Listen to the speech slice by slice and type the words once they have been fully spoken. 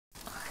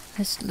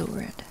Let's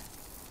lure it.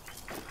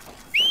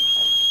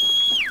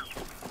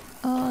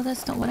 Oh,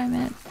 that's not what I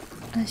meant.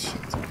 Ah,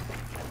 shit.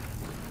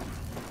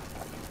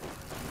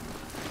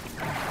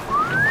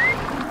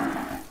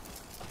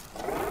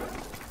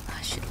 Ah,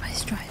 shit,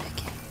 let's try it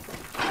again.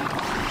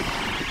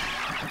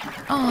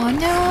 Oh,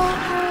 no!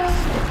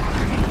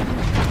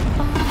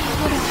 Oh,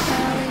 what a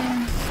failure.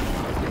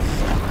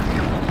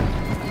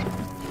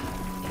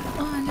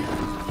 Oh, no.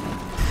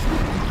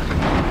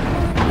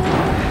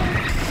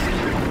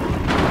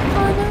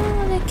 Oh, no. Oh,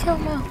 no, they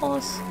killed my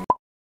horse.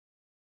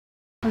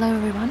 Hello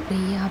everyone,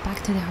 we are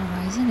back to the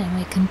Horizon and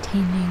we're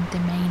continuing the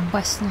main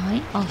quest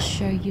line. I'll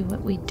show you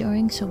what we're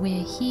doing. So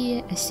we're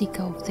here, a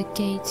seeker of the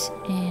gates,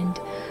 and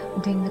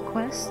we're doing the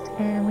quest,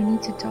 and we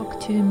need to talk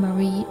to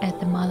Marie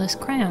at the Mother's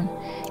Crown.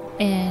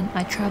 And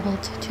I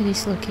traveled to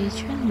this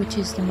location, which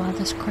is the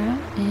Mother's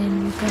Crown,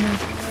 and we're gonna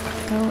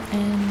go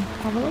and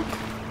have a look,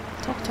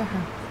 talk to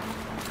her.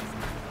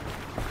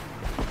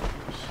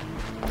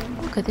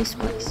 Look at this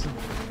place.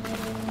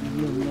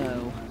 You'll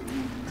know.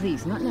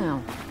 Please, not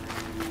now.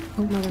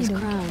 Mother's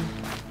Crown.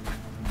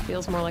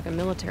 Feels more like a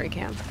military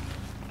camp.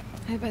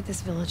 I bet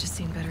this village has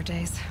seen better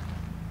days.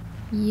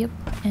 Yep,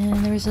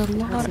 and there's a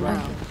lot of...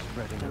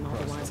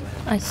 Otherwise,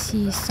 I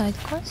see side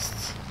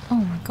quests. Oh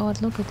my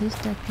god, look at this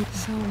dead people.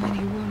 so many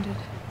wounded.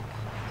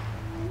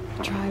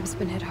 The tribe's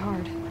been hit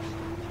hard.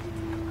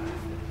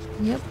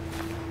 Yep.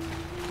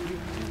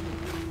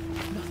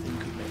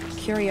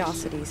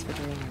 Curiosities for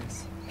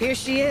dreamers. Here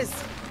she is,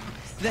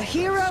 the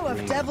hero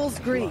of Devil's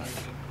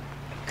Grief.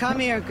 Come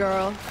here,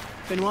 girl.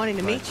 Been wanting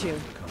to meet you.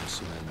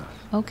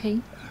 Okay.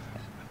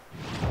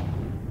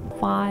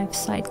 5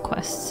 side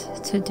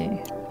quests to do,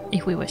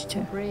 if we wish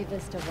to.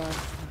 Bravest of us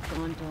have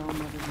gone to all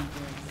mothers and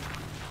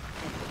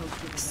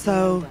boys.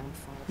 So,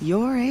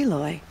 you're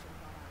Aloy.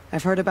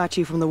 I've heard about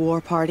you from the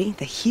war party,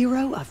 the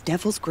hero of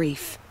Devil's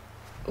Grief.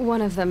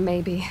 One of them,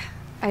 maybe.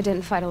 I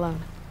didn't fight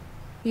alone.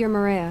 You're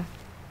Maria.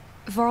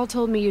 Varl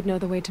told me you'd know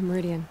the way to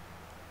Meridian.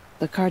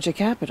 The Carja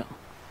capital.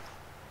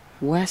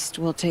 West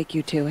will take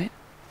you to it,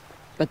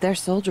 but their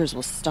soldiers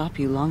will stop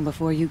you long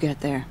before you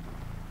get there.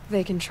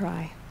 They can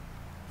try.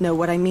 No,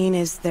 what I mean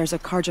is there's a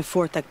Carja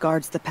fort that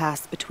guards the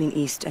pass between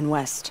east and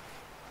west.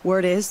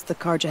 Word is the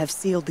Carja have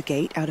sealed the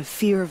gate out of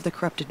fear of the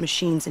corrupted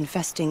machines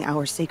infesting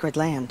our sacred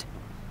land.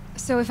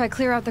 So if I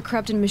clear out the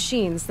corrupted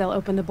machines, they'll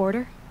open the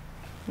border?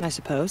 I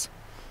suppose.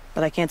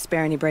 But I can't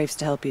spare any braves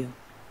to help you.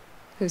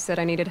 Who said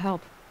I needed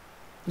help?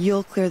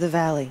 You'll clear the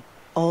valley,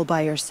 all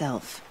by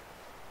yourself.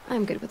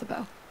 I'm good with a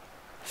bow.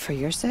 For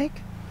your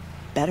sake?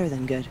 Better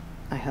than good,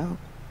 I hope.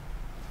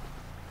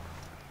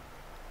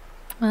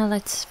 Well,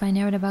 let's find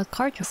out about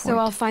Carja Fort. So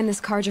I'll find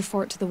this Carja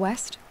fort to the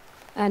west?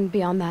 And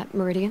beyond that,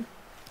 Meridian?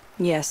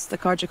 Yes, the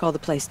Carja call the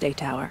place Day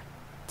Tower.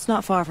 It's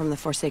not far from the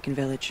Forsaken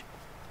Village.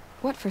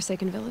 What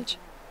Forsaken Village?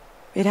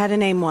 It had a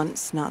name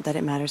once, not that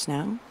it matters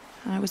now.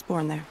 I was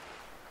born there.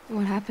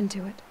 What happened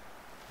to it?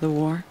 The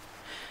war?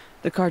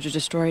 The Carja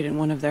destroyed in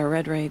one of their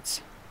red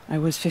raids. I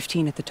was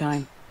 15 at the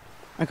time.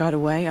 I got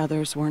away,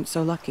 others weren't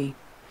so lucky.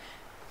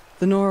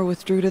 The Nora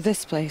withdrew to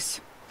this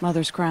place,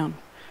 Mother's Crown.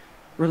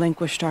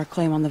 Relinquished our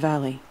claim on the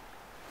valley.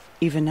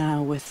 Even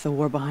now, with the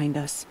war behind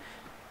us,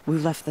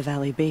 we've left the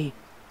valley be.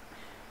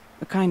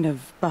 A kind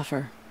of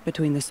buffer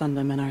between the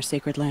Sundom and our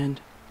sacred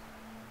land.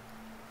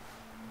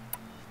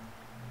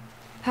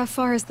 How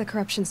far has the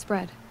corruption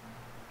spread?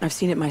 I've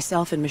seen it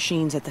myself in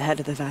machines at the head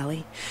of the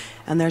valley,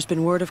 and there's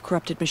been word of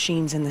corrupted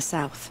machines in the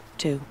south,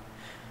 too.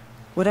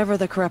 Whatever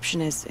the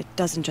corruption is, it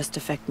doesn't just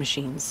affect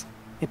machines.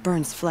 It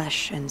burns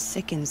flesh and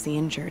sickens the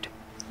injured.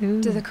 Ooh.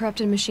 Do the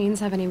corrupted machines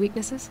have any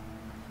weaknesses?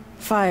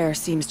 Fire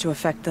seems to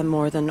affect them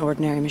more than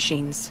ordinary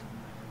machines.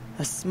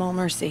 A small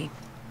mercy.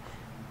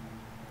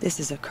 This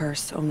is a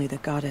curse only the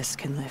goddess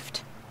can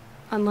lift.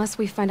 Unless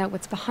we find out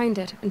what's behind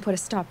it and put a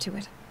stop to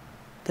it.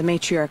 The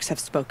matriarchs have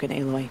spoken,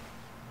 Aloy.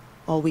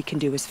 All we can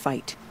do is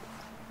fight,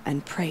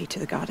 and pray to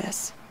the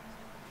goddess.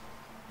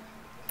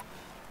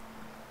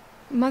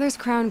 Mother's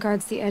Crown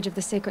guards the edge of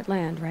the sacred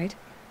land, right?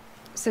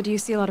 So do you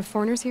see a lot of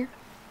foreigners here?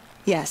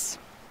 Yes.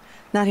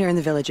 Not here in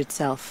the village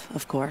itself,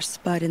 of course,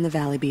 but in the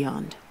valley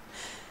beyond.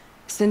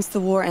 Since the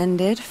war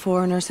ended,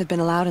 foreigners have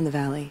been allowed in the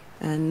valley,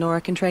 and Nora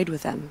can trade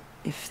with them,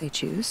 if they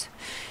choose.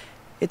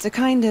 It's a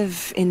kind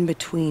of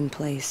in-between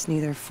place,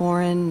 neither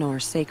foreign nor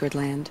sacred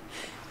land.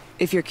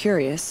 If you're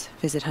curious,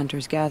 visit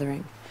Hunter's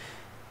Gathering.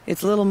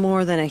 It's little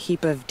more than a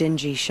heap of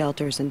dingy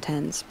shelters and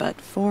tents, but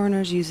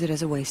foreigners use it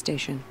as a way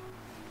station.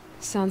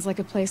 Sounds like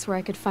a place where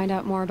I could find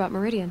out more about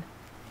Meridian.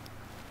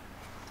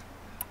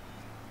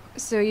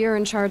 So you're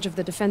in charge of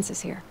the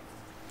defenses here?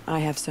 I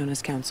have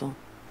Sona's counsel.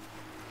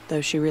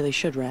 Though she really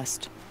should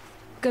rest.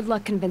 Good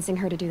luck convincing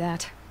her to do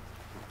that.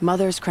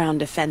 Mother's Crown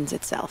defends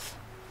itself.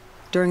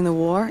 During the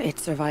war, it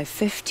survived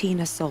 15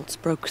 assaults,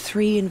 broke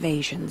 3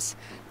 invasions.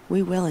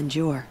 We will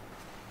endure.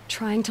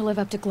 Trying to live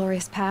up to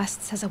glorious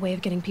pasts has a way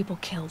of getting people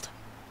killed.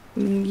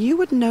 You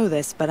wouldn't know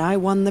this, but I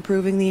won the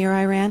proving the year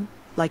I ran.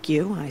 Like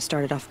you, I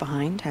started off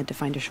behind, had to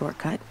find a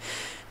shortcut.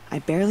 I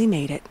barely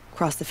made it,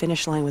 crossed the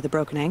finish line with a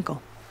broken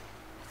ankle.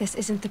 This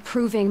isn't the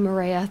proving,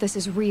 Maria. This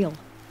is real.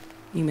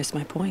 You miss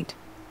my point.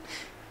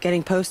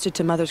 Getting posted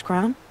to Mother's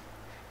Crown?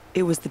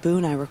 It was the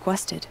boon I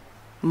requested.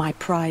 My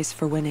prize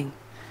for winning.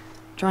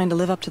 Trying to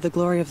live up to the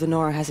glory of the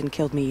Nora hasn't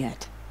killed me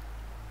yet.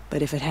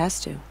 But if it has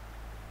to,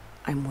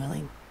 I'm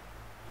willing.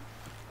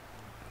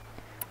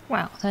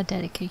 Wow, that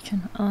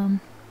dedication.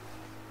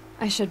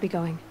 I should be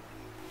going.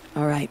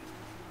 All right.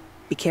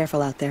 Be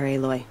careful out there,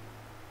 Aloy.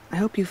 I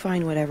hope you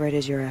find whatever it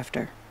is you're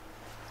after.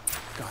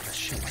 God has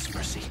shown us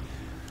mercy.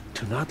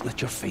 Do not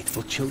let your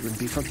faithful children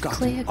be forgotten.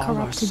 Clear All our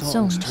corrupted songs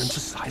zones. turn to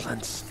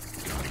silence.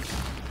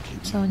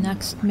 So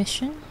next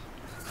mission.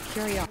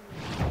 Curious.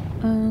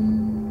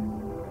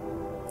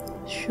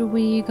 Should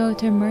we go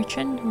to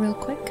Merchant real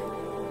quick?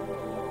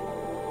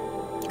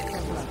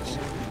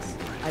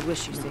 I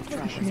wish you safe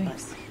travels,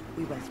 but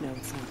we both know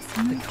it's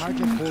not. The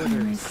Carja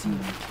border is sealed.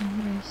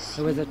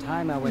 There was a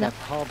time I would No. have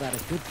called that a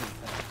good thing.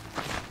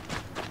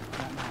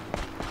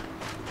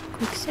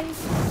 Quick save.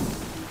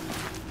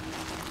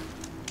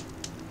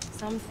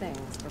 Some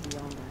things are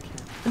beyond our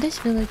ken. This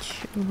village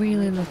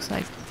really looks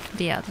like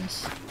the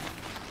others.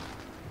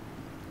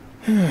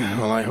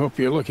 Well, I hope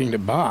you're looking to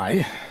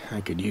buy.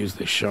 I could use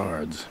the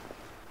shards.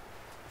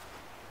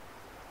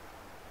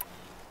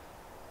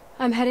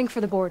 I'm heading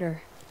for the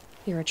border.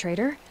 You're a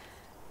trader?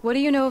 What do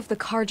you know of the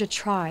Carja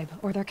tribe,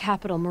 or their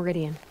capital,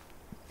 Meridian?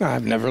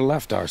 I've never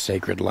left our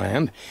sacred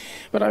land,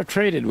 but I've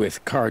traded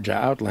with Carja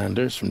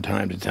outlanders from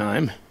time to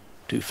time.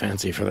 Too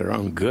fancy for their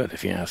own good,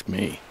 if you ask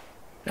me.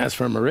 As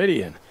for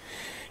Meridian,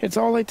 it's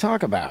all they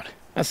talk about.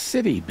 A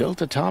city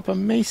built atop a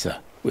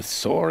mesa, with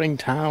soaring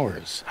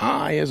towers,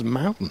 high as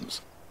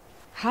mountains.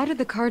 How did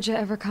the Carja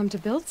ever come to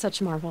build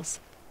such marvels?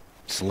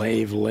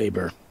 Slave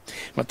labor.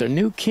 But their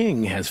new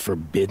king has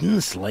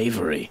forbidden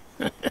slavery.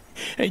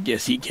 I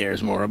guess he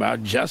cares more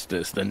about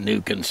justice than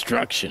new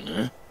construction,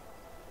 huh?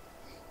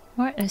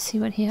 Alright, let's see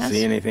what he has.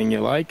 See anything you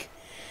like?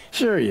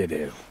 Sure you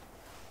do.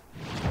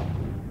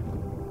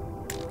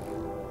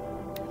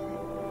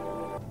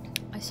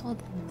 I saw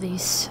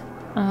this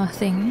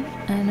thing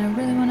and I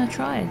really want to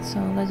try it, so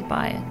let's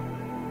buy it.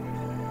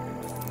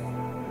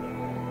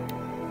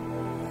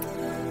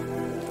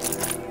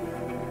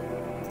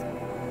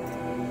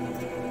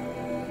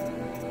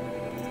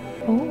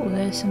 Oh,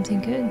 there's something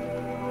good.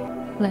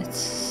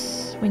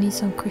 We need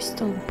some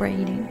crystal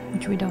braiding,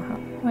 which we don't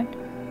have, right?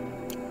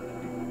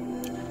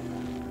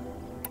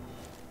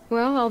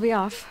 Well, I'll be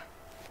off.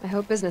 I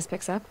hope business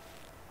picks up.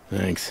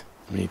 Thanks.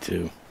 Me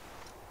too.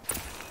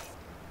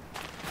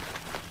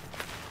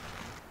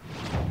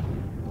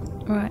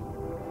 Alright,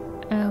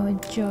 our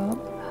job.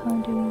 How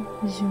do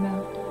we zoom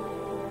out?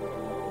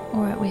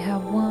 Alright, we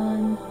have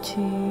 1,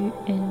 2,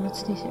 and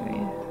what's this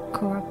area?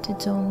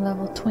 Corrupted zone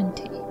level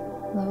 20.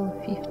 Level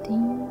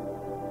 15.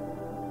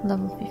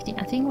 Level 15.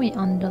 I think we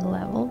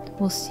under-leveled.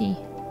 We'll see.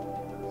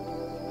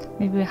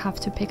 Maybe we have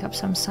to pick up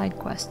some side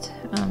quest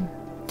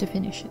to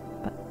finish it,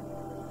 but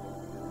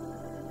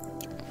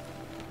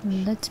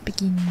let's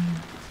begin.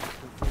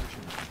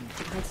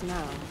 That's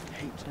now.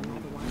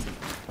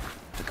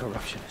 The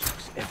corruption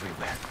is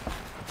everywhere.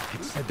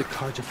 It said the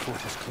Carja fort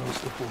has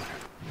closed the border.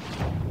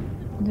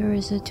 There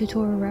is a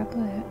tutorial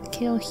replica.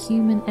 Kill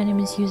human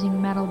enemies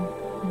using metal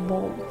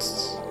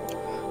bolts.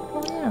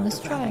 Oh yeah, let's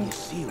The try valley it. is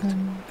sealed.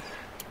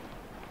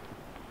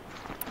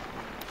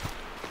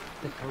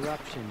 The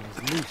corruption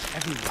is loose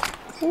everywhere.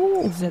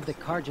 Ooh, It said the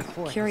Carja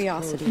fort has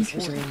Curiosity closed for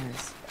the border.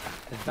 dreamers.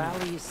 The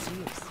valley is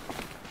sealed.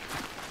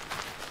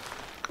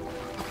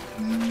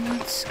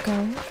 let's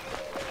go.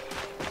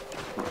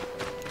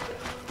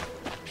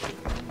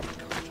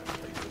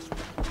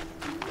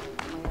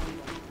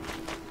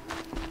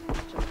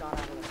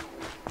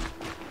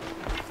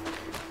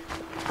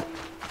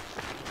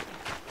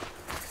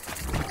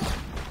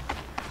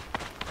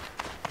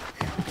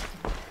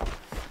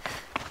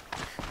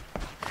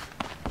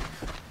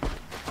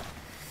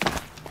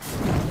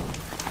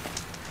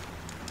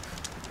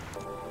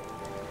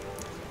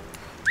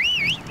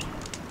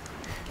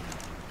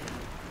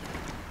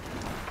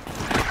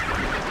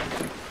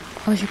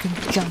 Oh, you can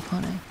jump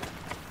on it.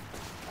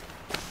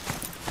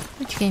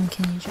 Which game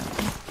can you jump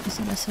on? Is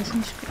it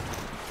Assassin's Creed?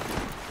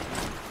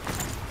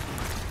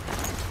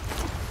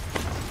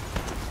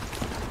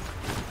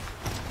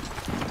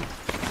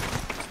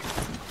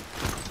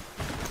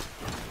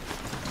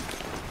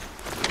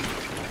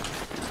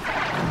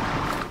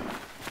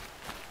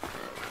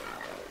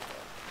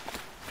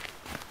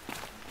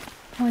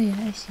 Oh yeah,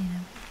 I see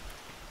them.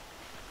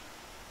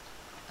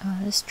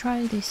 Let's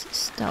try this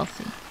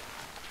stealthy.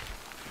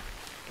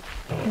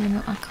 Oh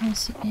no, I can't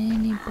see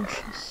any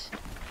bushes.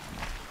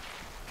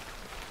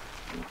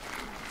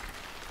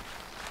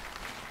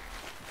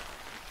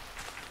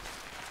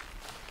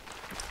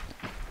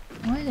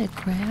 Why the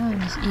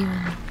ground is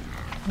even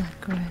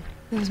like red?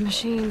 Those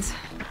machines.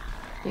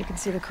 You can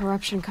see the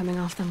corruption coming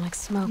off them like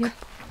smoke. Yep.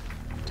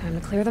 Time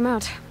to clear them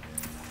out.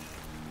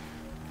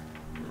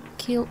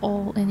 Kill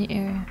all in the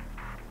area.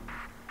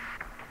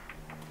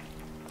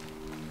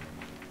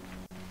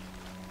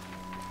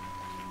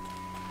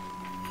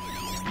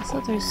 I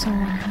thought there's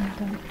someone here,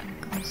 but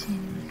I can't see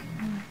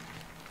anyone.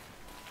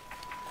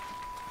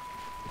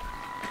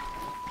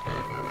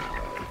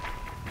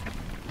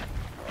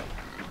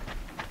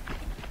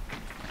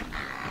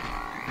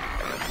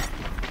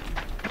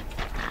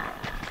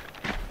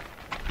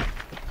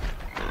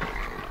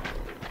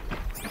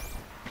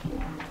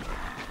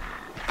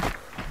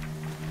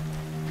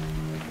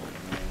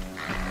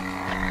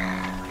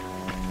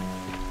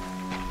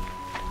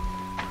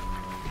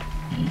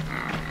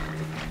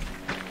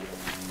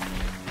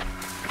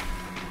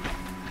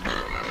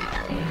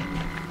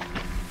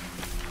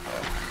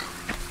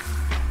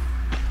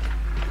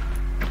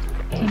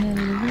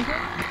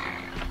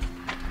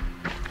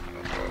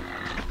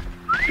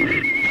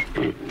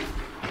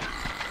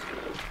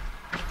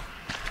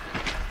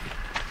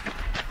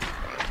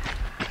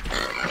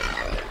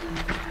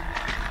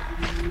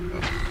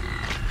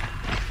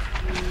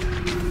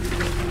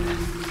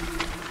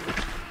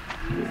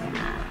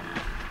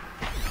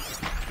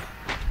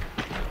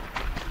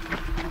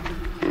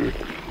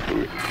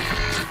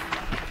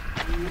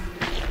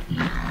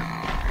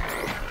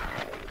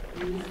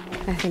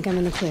 think I'm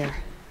in the clear.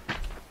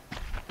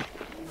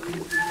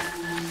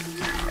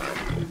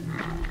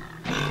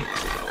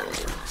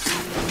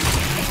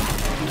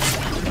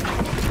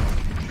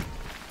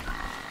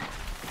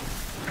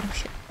 Oh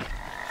shit.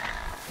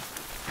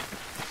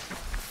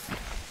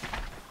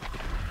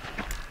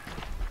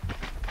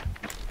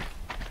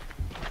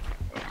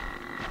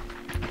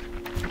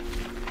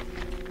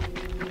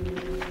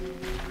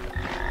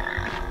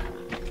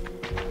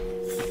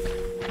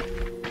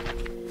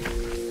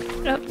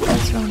 Oh,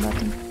 that's the wrong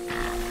button.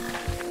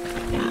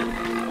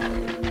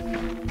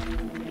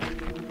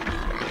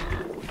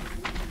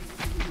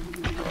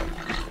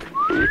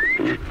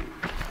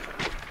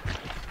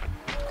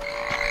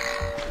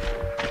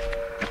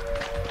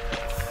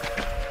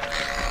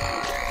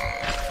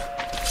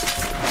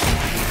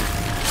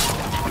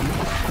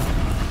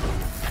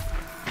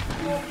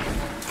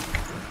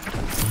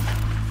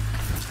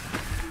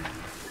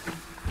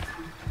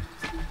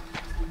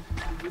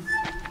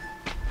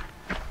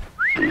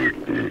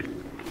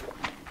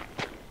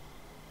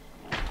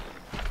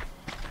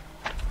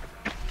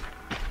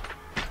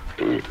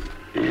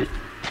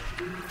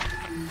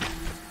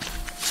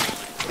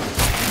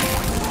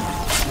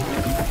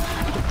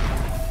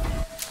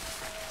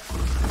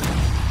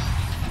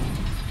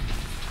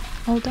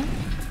 All done?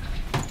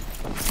 I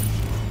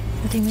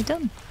think we're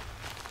done.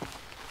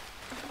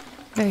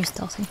 Very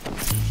stealthy.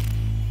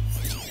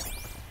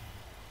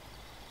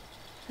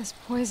 This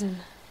poison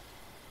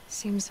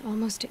seems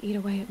almost to eat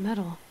away at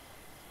metal.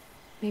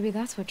 Maybe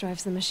that's what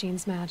drives the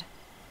machines mad.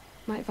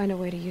 Might find a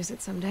way to use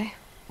it someday.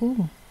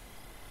 Ooh.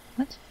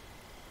 What?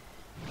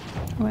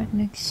 Alright,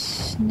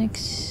 next.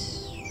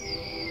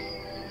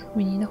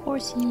 We need a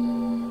horsey.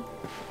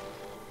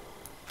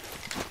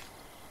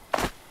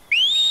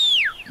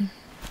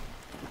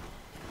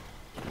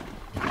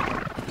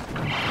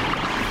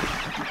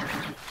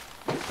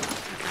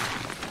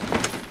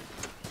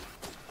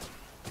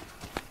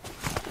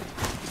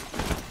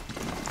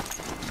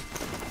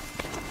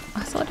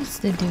 It's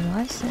the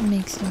device that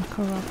makes them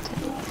corrupted.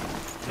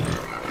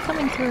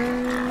 Coming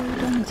through,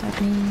 don't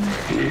attack me.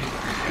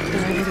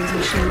 Wherever these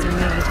machines are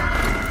made,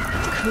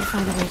 could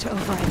find a way to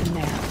override them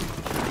there.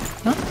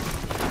 Huh?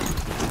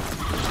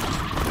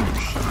 Oh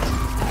shit.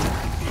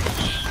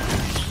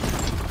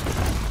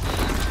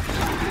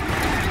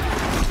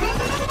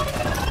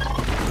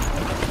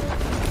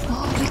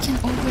 Oh, we can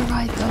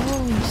override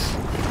those.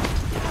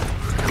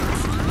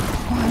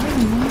 Oh, I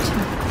really want to.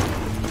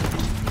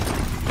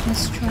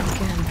 Let's try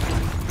again.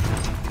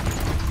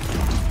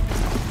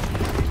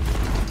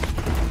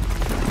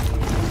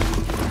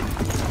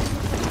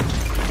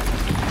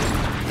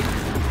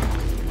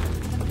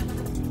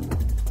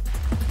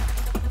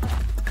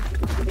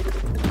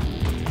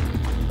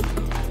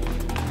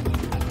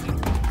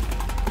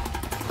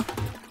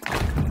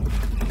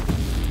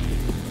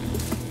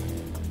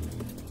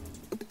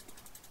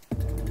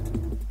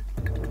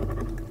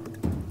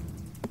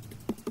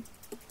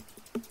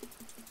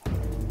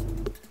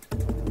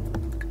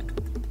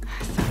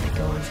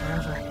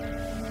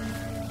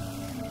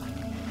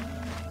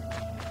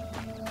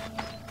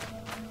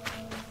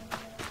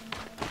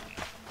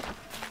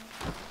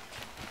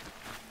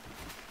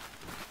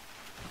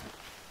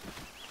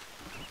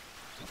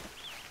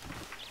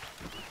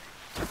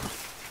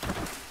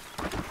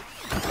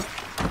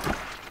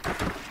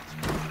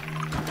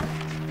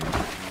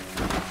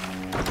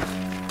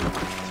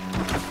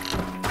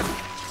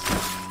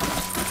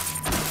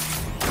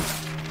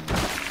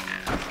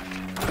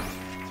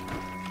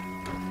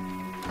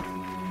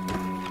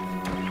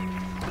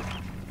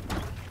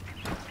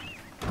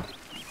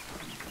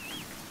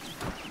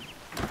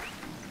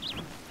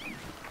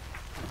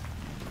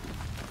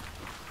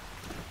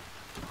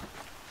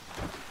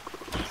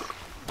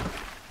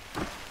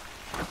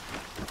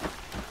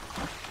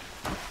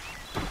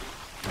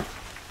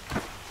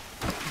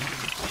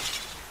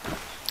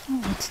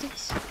 What's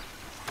this?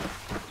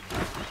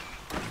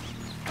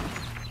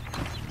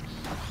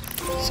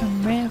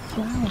 Some rare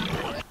flower.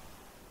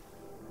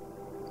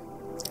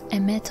 A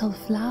metal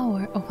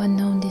flower of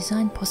unknown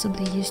design,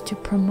 possibly used to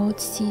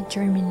promote seed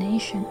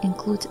germination,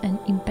 includes an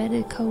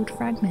embedded code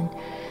fragment.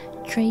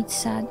 Trade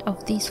set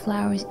of these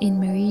flowers in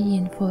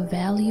Meridian for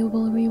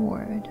valuable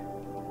reward.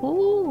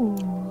 Ooh.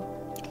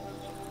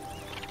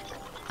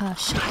 Ah,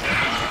 shit.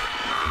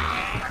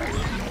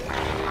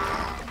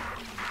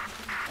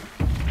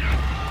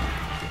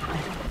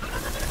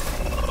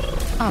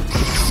 Oh,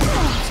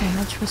 so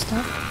much for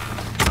stuff.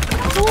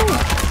 Ooh.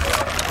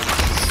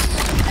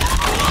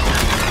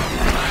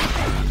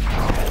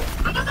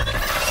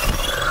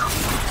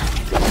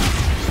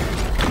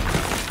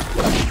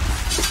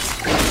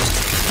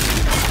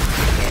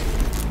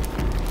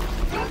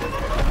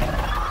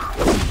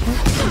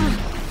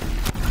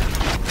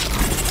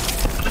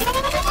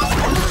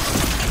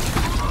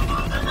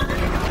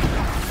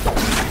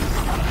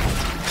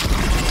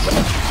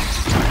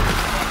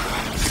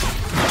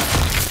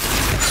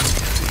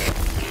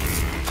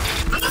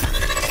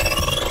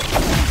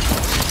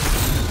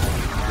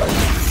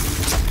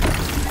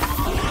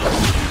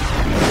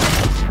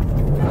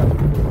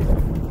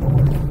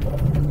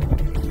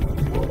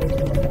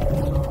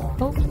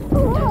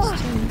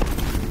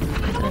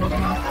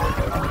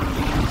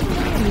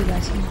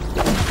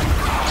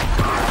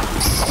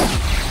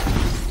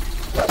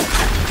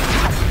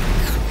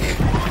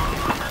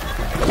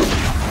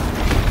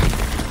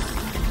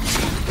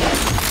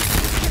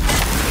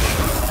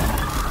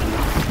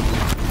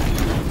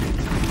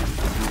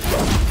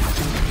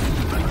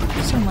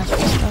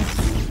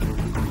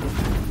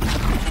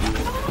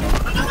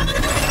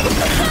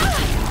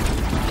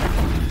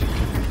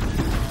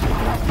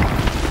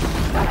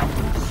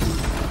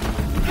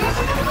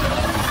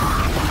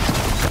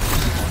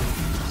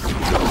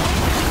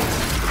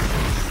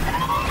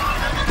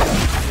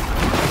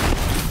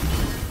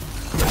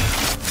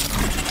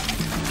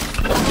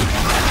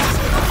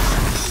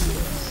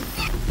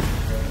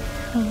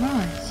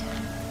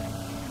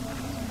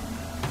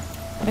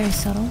 Very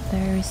subtle,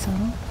 very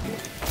subtle.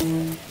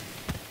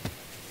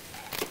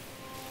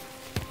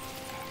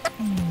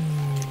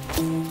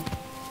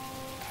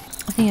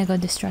 I think I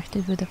got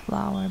distracted with the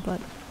flower, but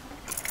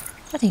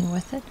I think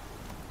worth it.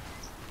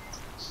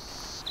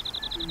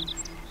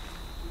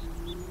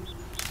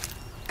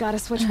 Gotta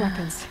switch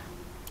weapons.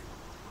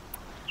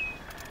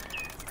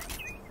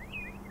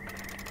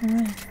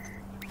 Alright.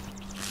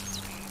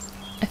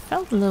 I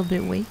felt a little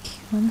bit weak,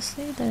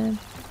 honestly,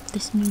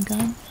 this new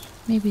gun.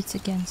 Maybe it's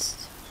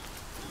against,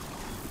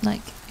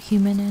 like,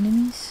 human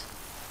enemies.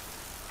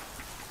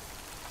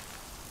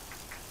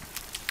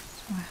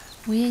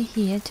 We're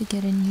here to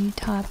get a new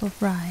type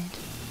of ride.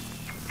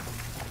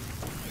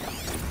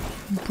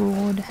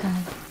 Broad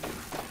head.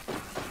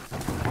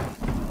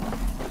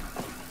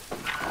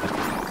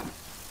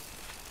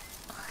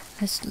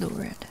 Let's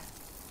lure it.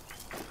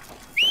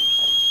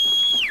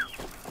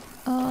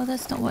 Oh,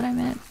 that's not what I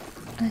meant.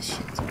 Ah,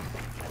 shit.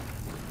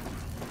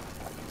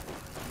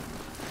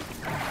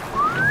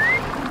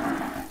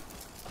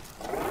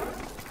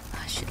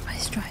 Ah, shit, my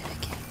stride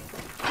again.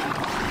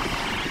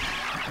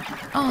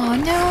 Oh,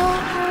 no!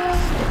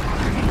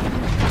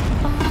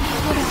 Oh,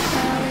 what a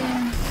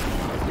failure.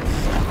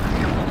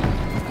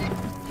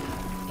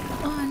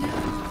 Oh, no.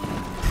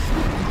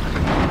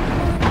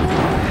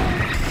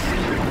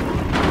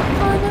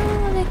 Oh, no. Oh,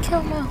 no, they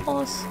killed my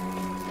horse.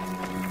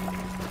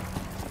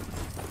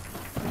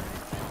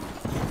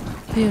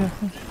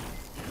 Beautiful.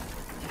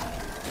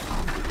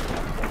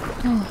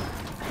 Oh.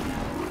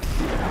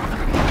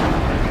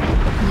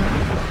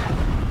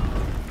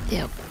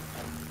 Yep.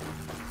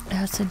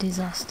 That's a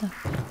disaster.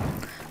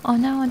 Oh,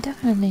 now I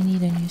definitely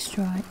need a new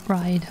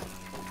ride.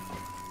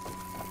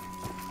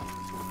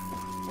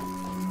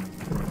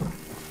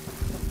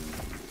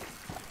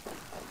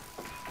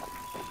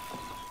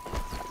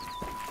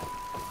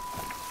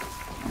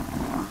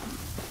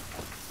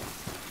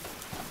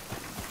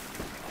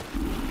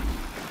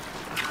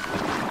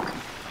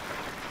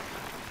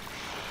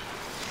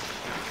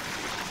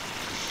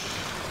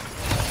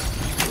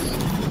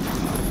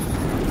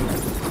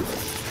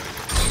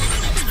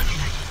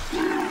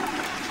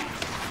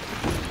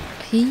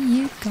 Here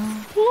you go.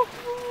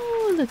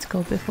 Woohoo! Let's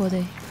go before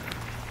they...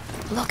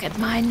 Look at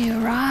my new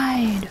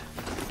ride!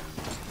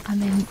 I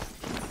mean,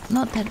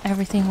 not that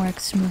everything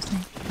works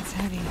smoothly. It's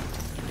heavy.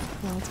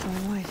 Well, it's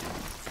going white.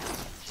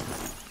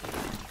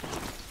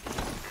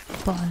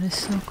 But it's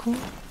so cool.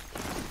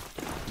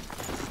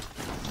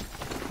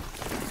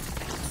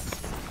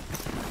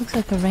 Looks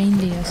like a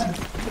reindeer or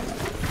something.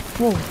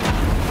 Whoa!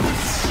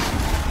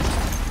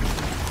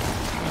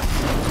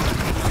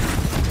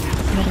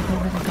 Gotta go,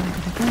 gotta go,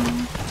 gotta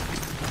go.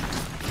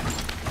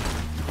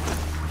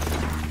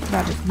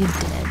 Rabbit, you're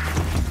dead.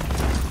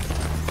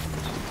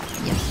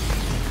 Yep.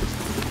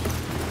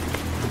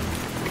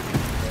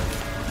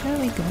 Where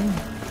are we going?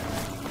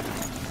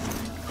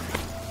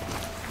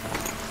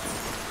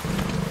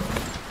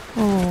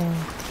 Oh.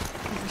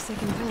 A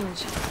forsaken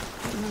village.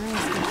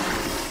 Nora's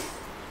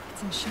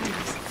it's in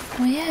shambles.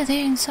 Oh yeah,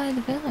 they're inside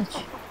the village.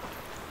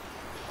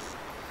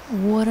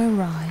 What a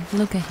ride.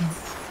 Look at him.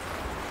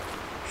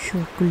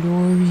 So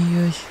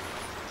glorious.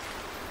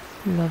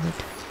 Love it.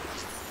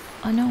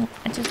 I know,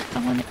 I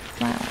want it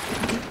fly out.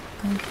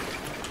 Okay,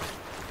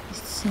 it's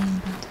the same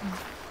battle.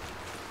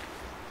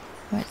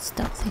 Right,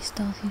 stealthy,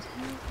 stealthy,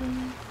 stealthy.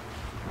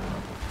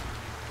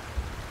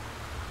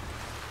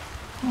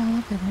 Oh,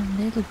 look at them,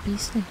 they look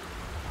beastly.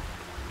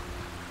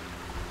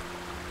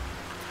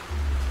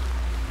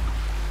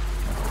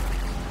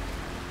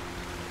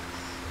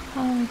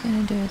 How are we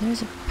gonna do it?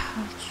 There's a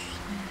pouch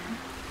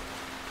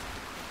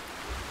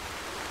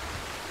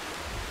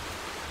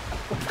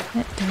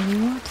there. Let dirty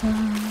water.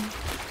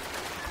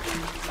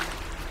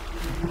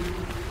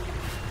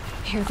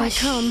 Here they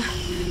come.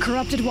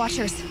 Corrupted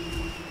watchers.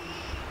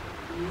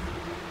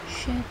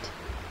 Shit.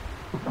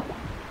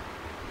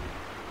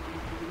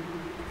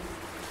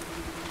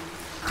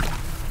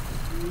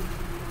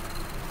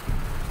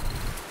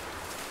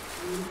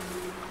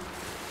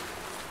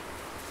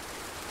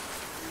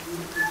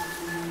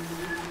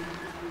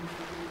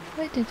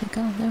 Where did they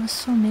go? There were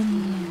so many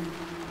here.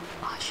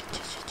 Oh shit,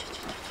 shit, shit, shit,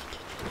 shit,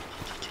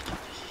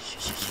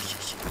 shit, shit,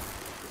 shit, shit.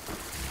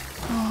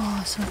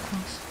 Oh, so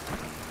close.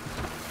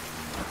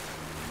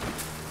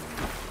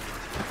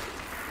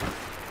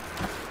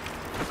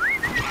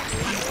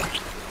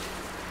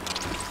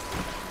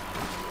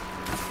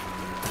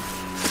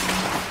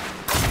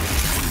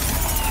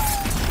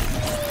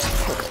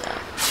 Look at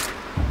that.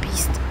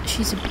 Beast.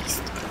 She's a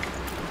beast.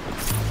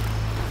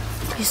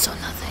 You saw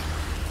nothing.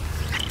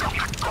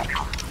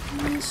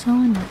 You saw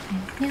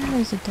nothing. Yeah,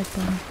 there's a dead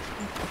body.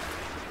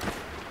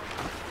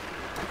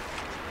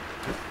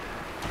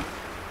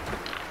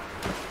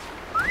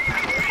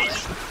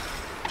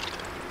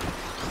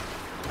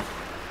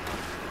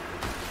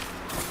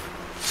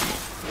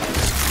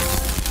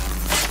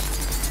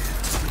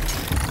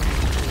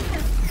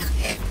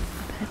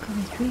 Back on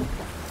the tree.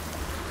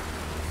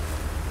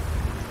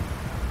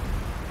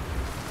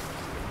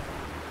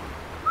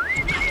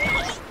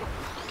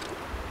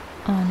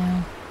 Oh no.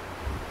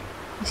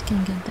 He's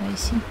can get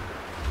dicey.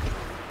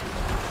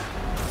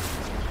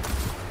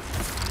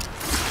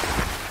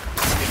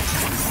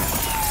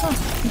 Oh,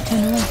 you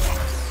turned away.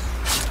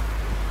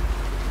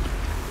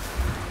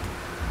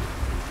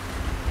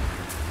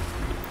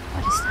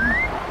 What is that?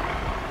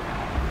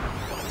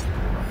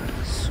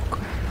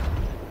 Scrap.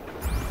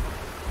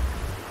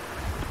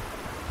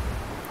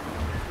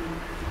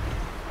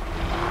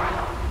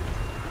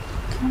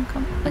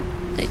 Come. What?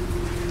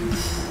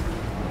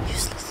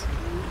 Useless.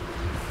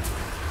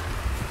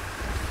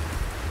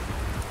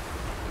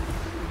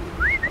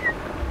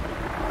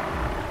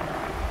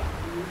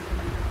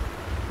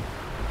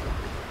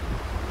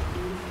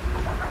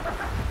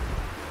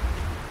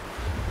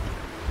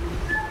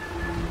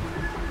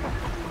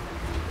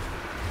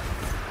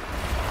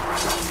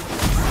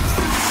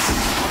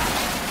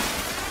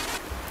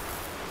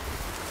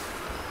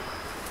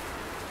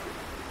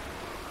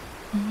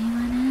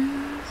 Anyone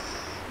else?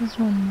 There's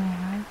one more,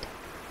 right?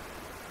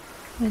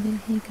 Where did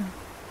he go?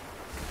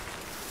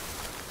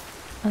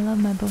 I love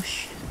my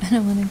bush. I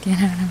don't want to get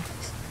out of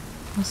this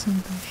awesome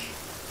bush.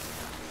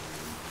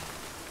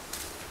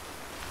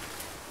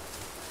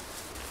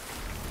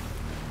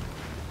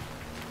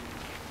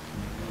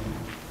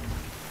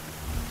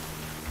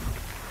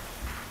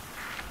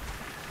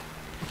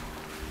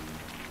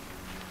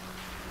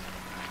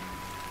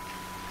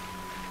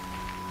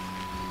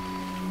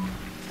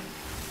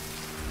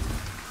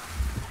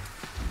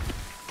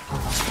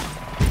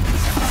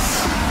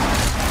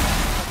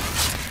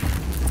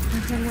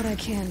 I've done what I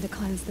can to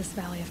cleanse this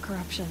valley of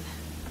corruption.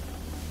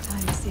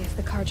 Time to see if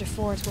the Carja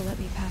Fort will let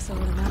me pass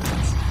over the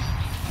mountains.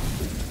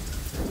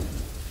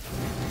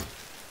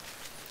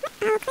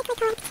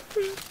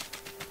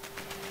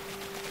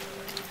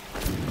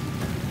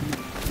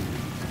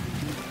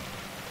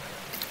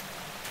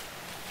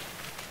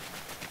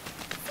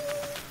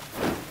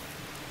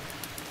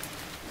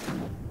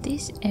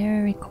 This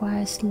area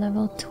requires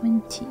level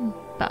 20,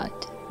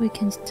 but we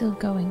can still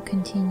go and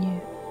continue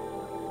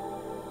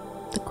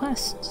the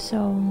quest,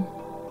 so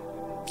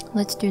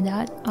let's do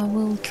that. I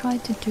will try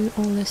to do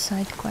all the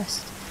side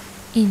quests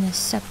in a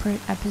separate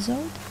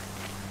episode.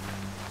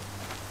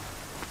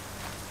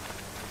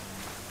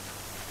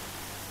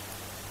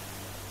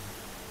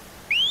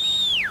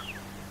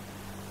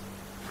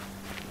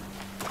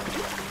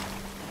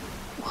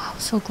 Wow,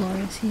 so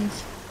glorious he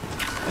is.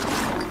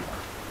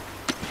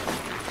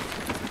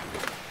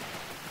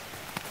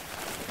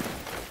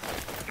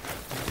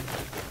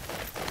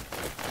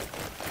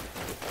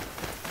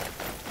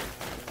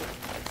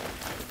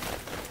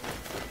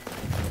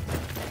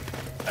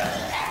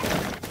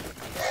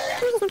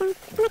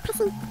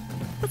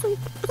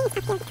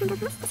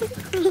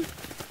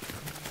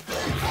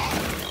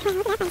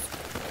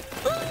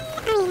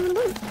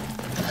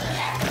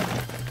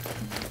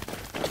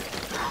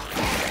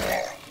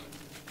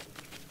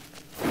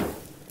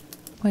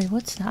 Wait,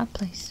 what's that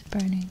place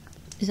burning?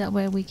 Is that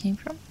where we came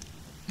from?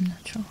 I'm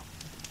not sure.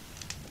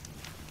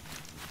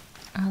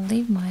 I'll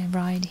leave my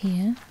ride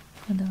here,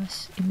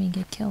 otherwise it may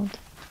get killed.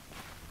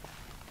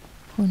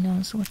 Who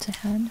knows what's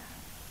ahead?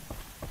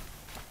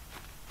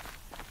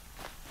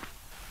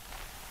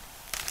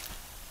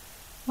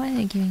 Why are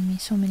they giving me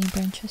so many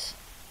branches?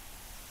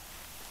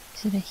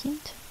 Is it a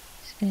hint?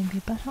 Is it gonna be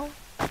a butthole?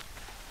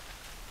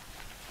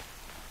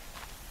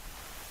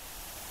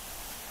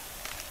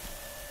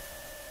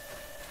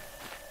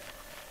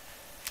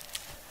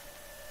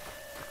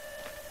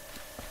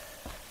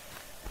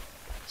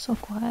 So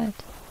quiet.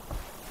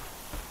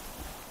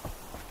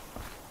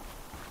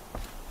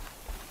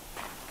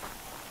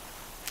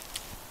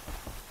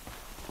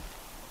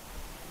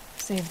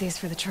 Save these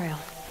for the trail.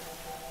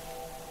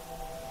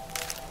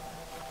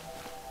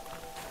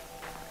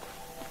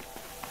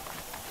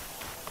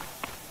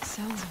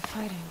 Sounds of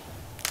fighting.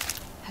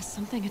 Has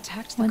something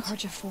attacked the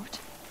Carja Fort?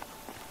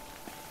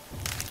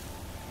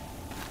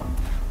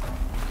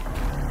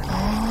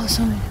 Oh,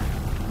 sorry.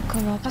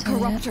 A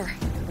corruptor.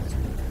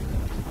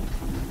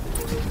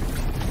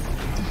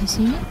 Did you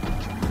see me?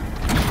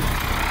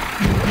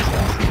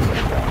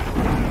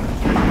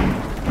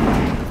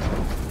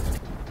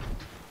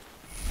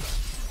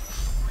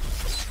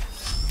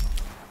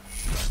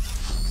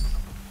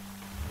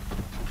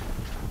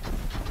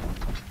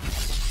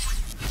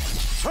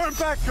 Turn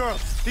back, girl!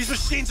 These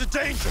machines are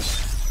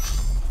dangerous!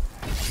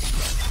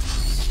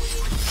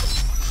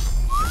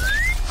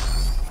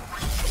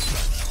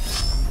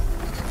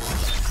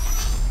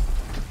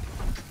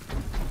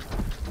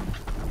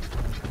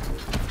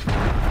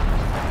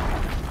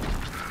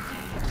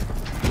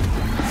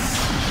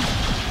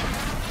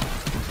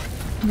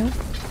 Nope.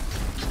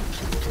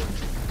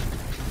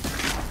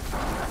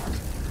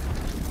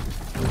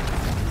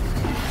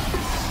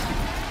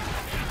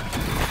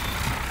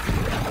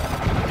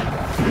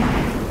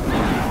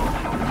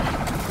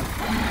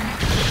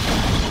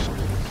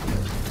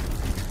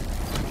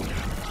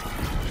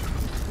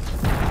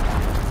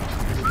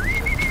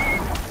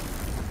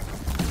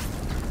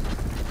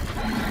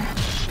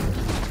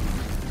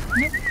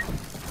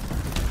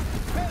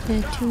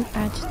 They're too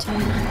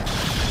agitated.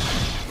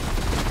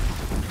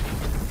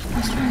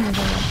 Let's try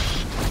another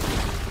one.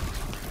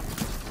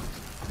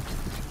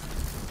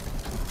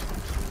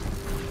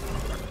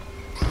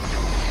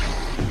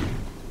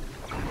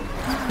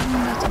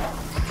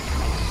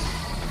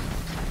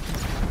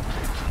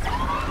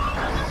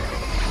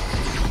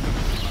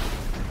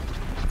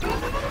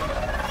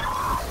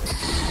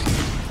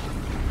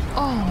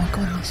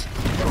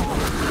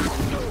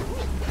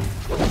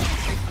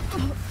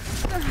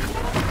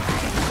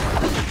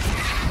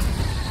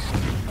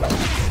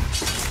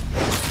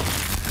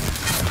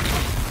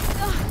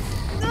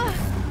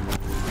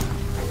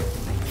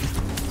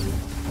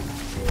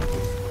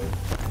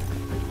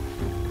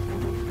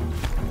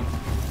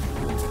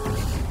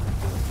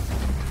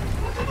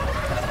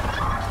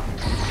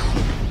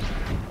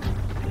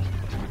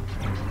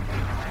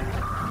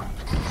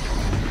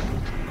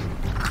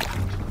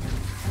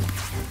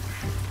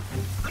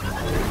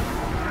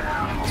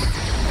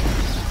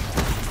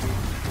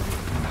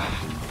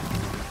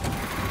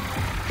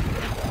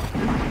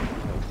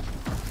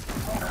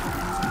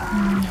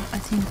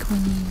 think we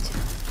need?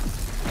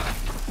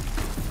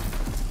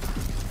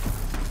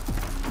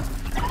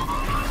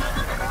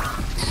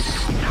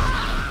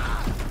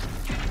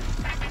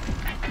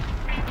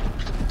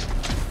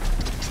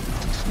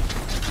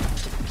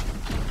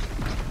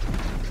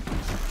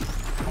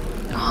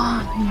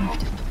 Oh,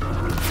 moved.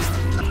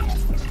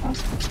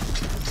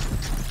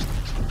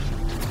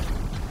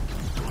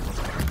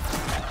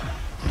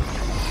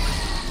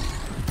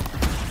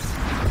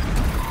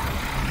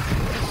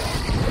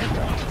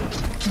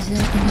 Is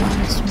there any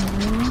other small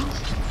ones?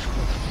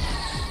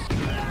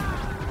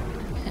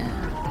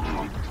 Yeah.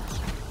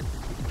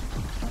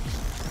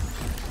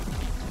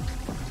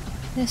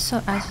 They're so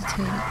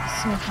agitated,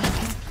 so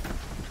happy.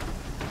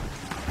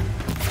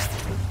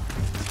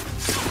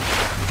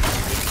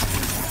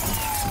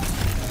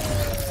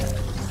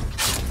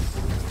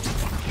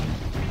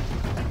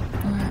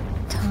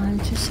 Alright, time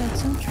to set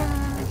some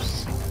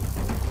traps.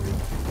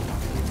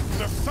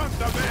 The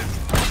Thundermen!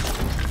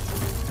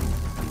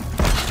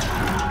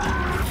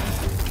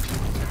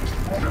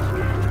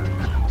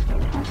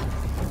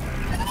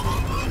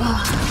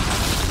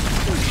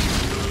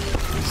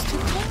 It's too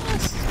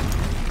fast.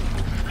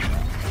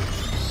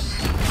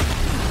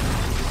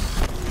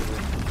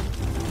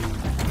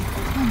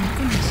 Oh my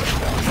goodness.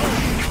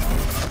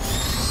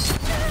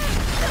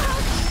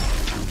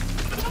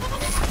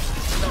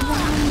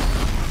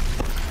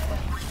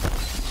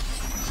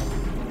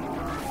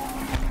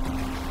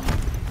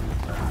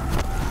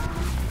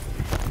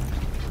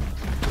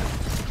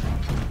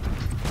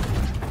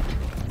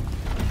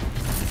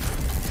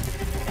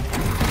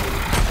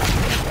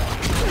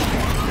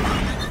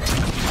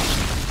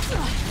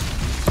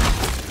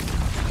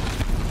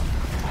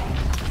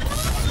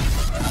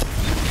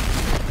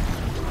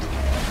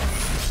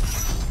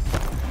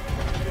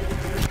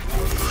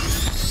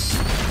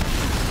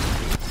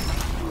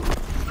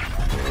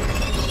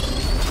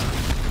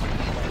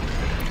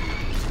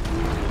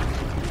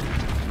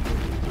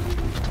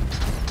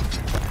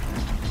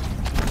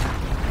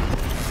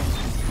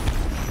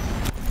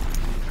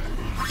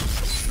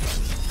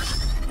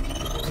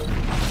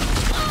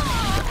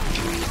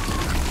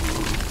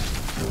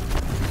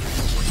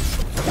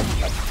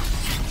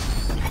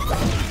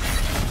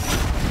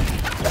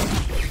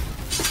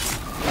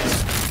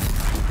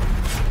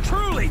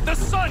 The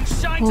sun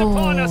shines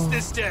upon us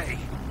this day.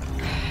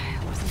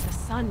 Wasn't the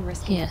sun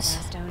risking Yes.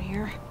 gas down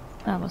here?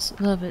 That was a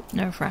little bit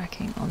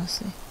nerve-wracking,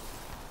 honestly.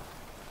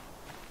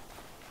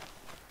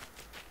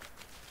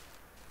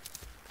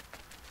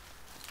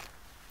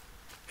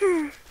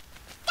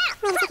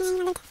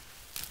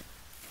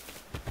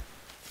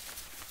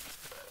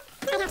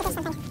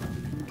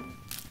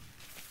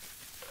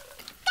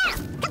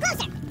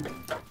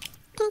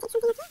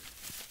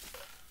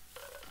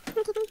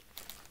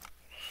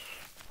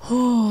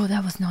 Oh,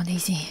 that was not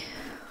easy.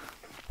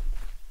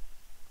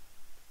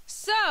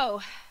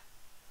 So,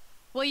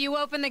 will you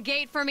open the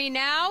gate for me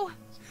now?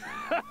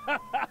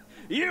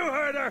 You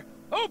heard her.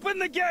 Open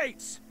the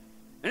gates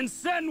and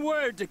send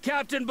word to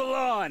Captain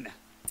Balon.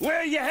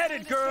 Where you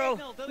headed,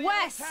 girl?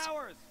 West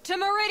to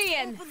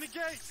Meridian.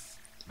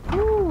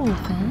 Ooh,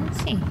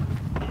 fancy.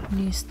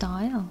 New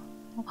style.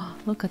 Oh,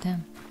 look at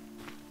them.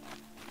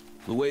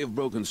 The Way of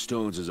Broken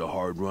Stones is a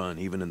hard run,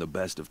 even in the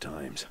best of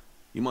times.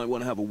 You might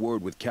want to have a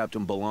word with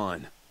Captain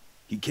Balon.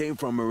 He came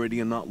from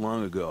Meridian not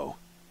long ago.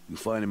 You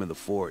find him in the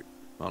fort,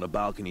 on a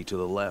balcony to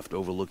the left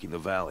overlooking the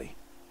valley.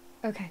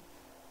 Okay,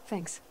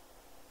 thanks.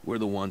 We're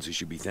the ones who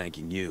should be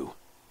thanking you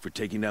for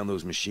taking down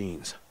those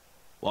machines.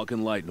 Walk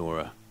in light,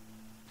 Nora.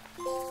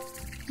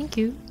 Thank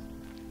you.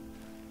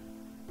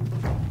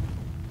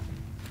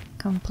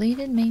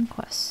 Completed main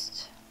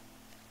quest.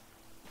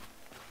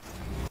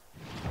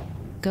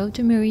 Go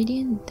to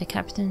Meridian, the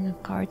captain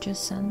of Carja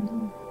sent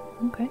them.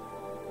 Okay.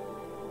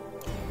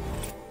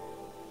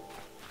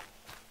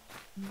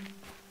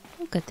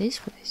 Look at this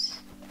place.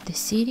 The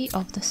City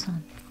of the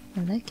Sun.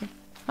 I like it.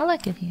 I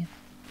like it here.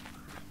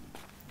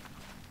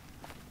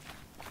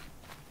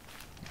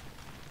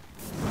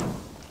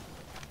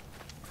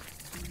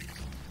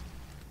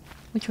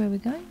 Which way are we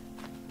going?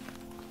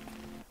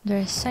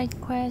 There's side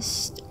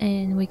quest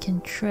and we can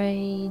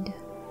trade.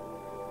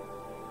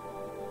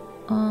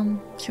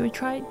 Should we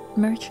try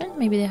merchant?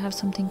 Maybe they have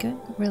something good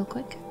real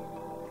quick.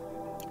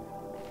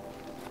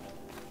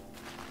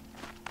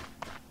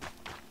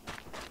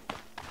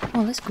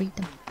 Oh, let's greet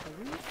them.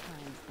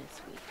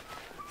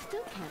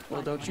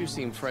 Well, don't you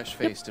seem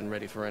fresh-faced and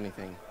ready for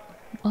anything?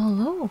 Oh,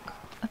 look.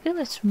 I feel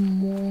it's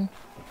more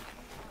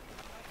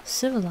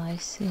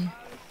civilized here.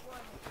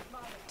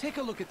 Take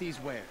a look at these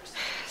wares.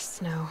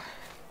 Snow.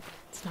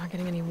 It's not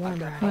getting any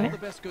warmer out All here. the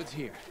best goods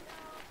here.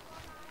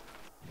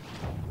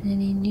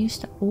 Any new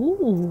stuff?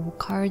 Ooh,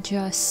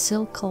 Carja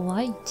Silk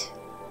Light.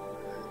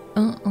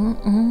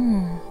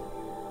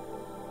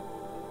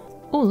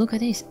 Oh, look at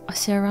this. A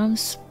Serum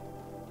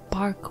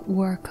Spark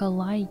Worker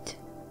Light.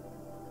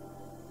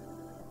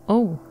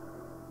 Oh.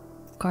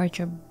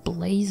 Carja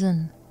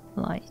Blazon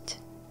Light.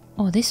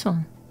 Oh, this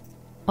one.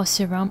 A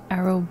Serum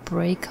Arrow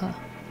Breaker.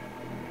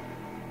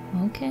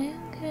 Okay.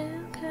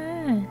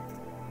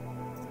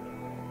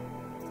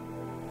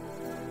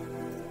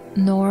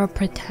 Nora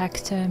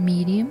Protector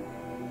medium.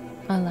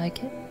 I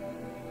like it.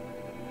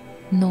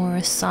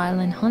 Nora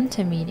Silent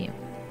Hunter medium.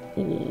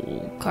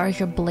 Ooh,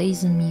 Karja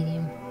Blazing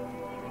medium.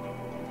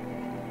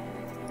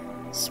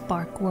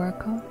 Spark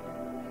Worker.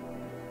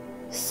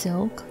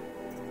 Silk.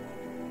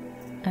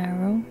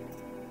 Arrow.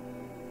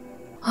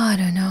 I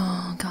don't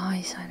know,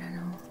 guys, I don't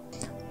know.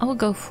 I will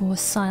go for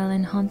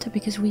Silent Hunter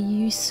because we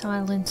use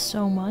silence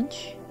so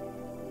much.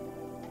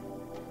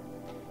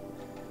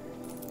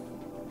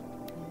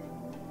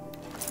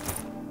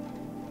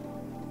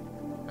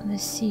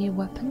 Let's see,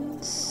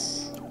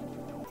 weapons.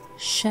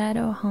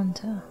 Shadow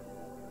Hunter,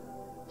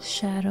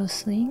 Shadow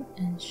Sling,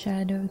 and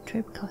Shadow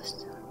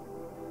Tripcaster.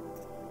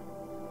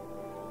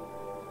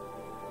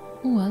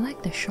 Oh, I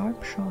like the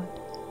sharp shot.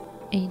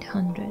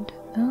 800.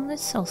 Oh,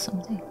 let's sell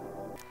something.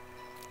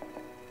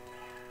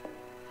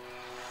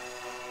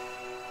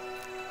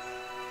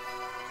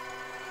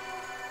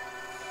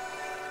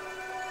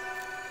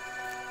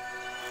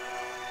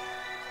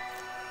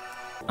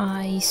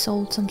 I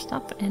sold some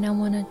stuff and I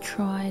want to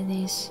try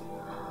this.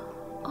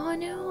 Oh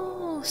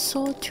no,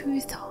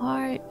 sawtooth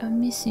heart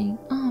I'm missing.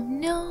 Oh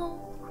no.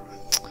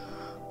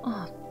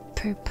 Oh,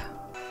 poop.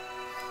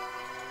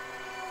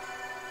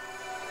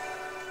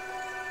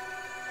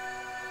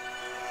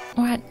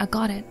 Alright, I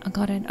got it. I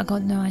got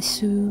my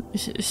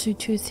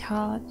sawtooth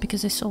heart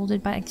because I sold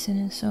it by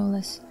accident, so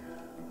let's...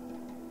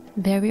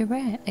 Very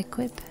rare,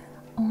 equip.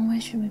 Oh,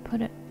 where should we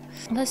put it?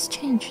 Let's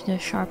change the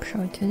sharp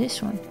sword to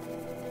this one.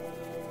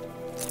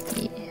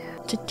 Yeah.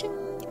 Cha-ching.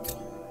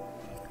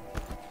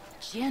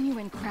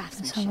 Genuine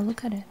craftsmanship. Let's have a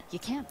look at it. You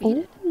can't beat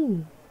it.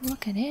 Ooh,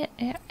 look at it.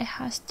 It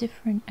has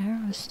different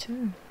arrows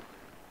too.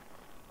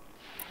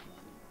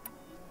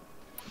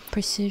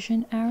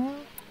 Precision arrow,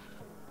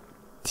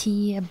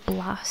 Tear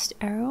blast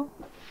arrow,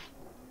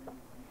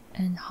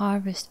 and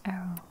harvest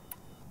arrow.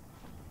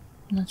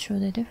 Not sure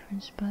the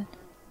difference, but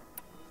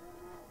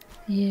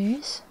here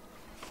is.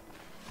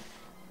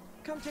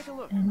 Come take a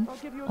look. And I'll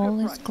give you a all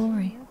good its price.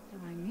 glory.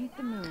 I meet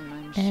the moon,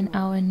 I'm And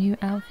sure. our new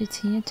outfits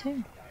here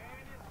too.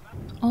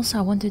 Also,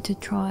 I wanted to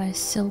try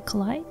Silk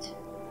Light.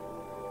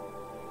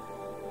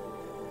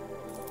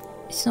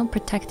 It's not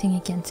protecting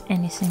against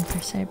anything per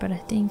se, but I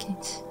think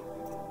it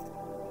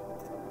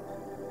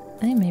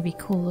may be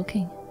cool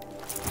looking.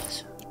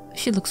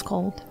 She looks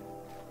cold.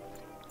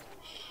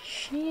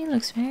 She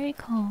looks very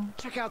cold.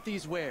 Check out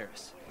these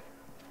wares.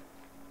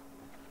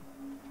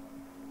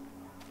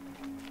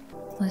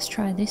 Let's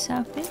try this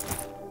outfit.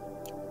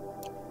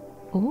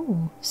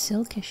 Ooh,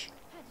 silkish.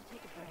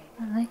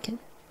 I like it.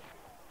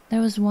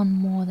 There was one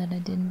more that I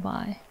didn't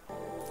buy.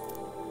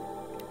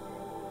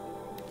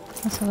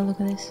 Let's have a look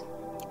at this.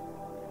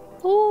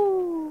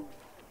 Ooh,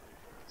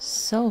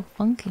 so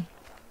funky.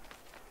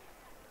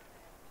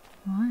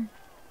 Alright.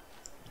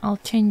 I'll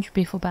change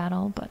before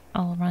battle, but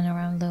I'll run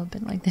around a little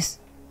bit like this.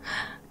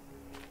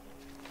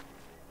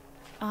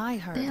 I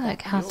heard They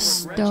like that have was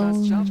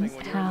stone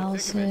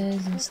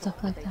houses and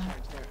stuff like that.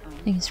 I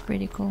think it's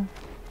pretty cool.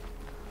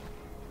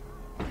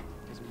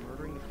 Is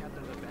murdering the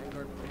captain of the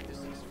Vanguard break the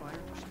ceasefire?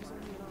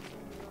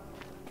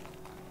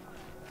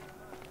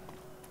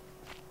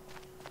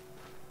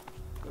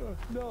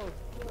 No,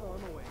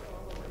 I'm away.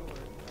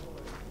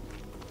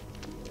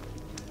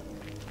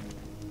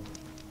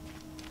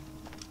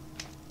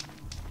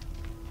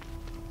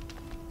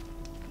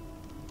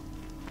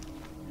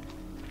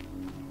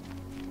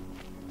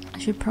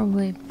 I should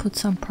probably put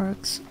some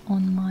perks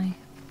on my...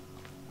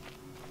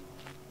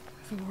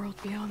 The world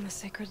beyond the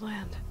sacred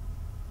land.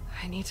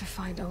 I need to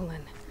find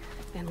Olin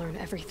and learn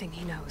everything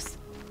he knows.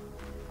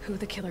 Who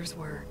the killers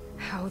were,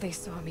 how they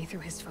saw me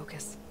through his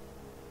focus,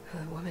 who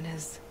the woman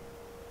is,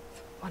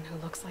 the one who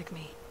looks like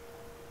me.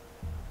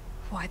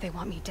 Why they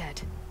want me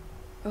dead.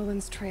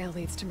 Olin's trail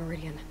leads to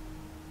Meridian.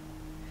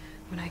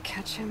 When I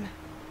catch him,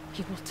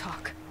 he will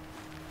talk.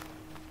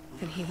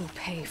 Then he will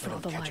pay for all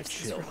the lives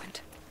he's ruined.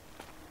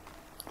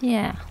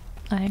 Yeah,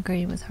 I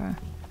agree with her.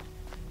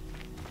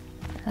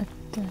 That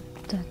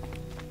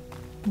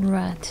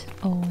rat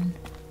Owen.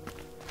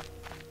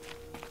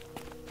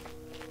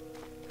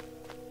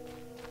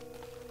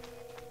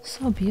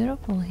 So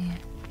beautiful here.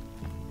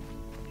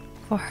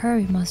 For her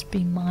it must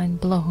be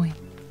mind-blowing.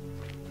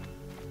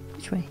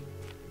 Which way?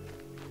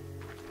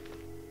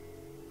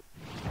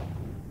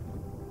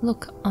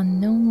 Look,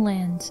 unknown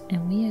lands,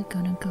 and we are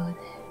gonna go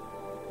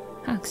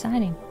there. How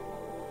exciting.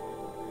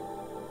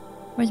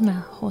 Where's my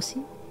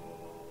horsey?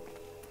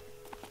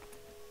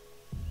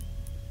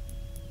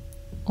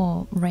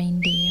 Or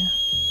reindeer.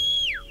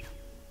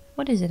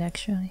 What is it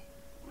actually?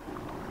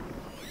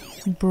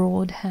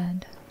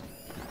 Broadhead.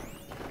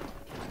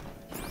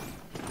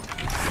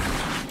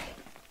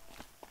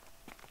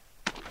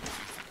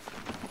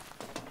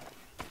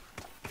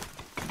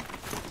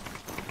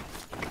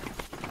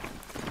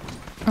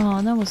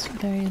 Oh, that was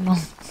very long.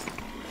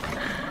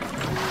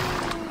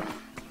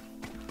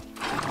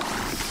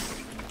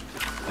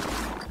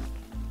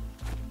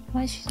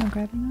 Why is she not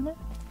grabbing on it?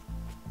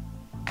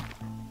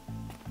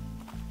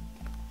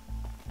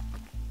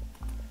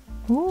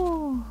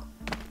 Ooh.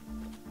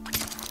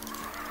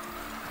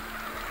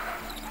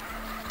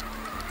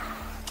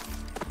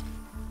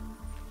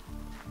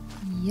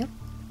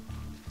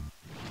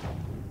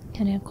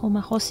 Call my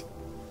horsey.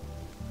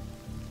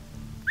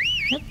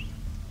 Yep.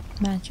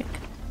 Magic.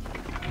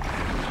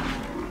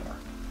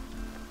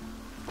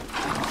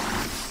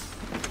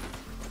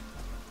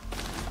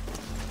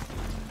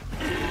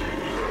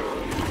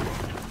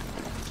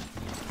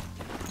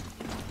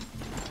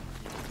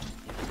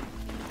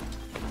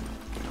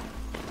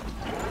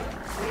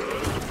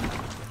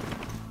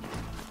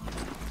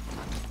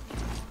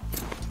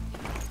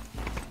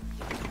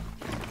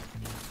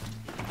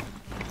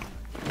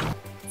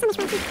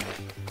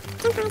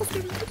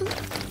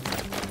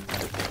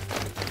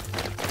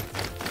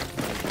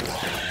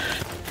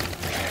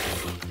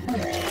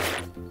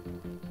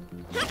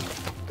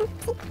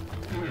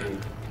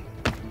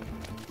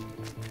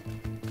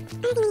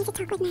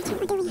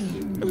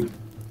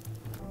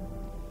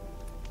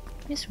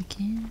 Yes, we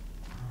can.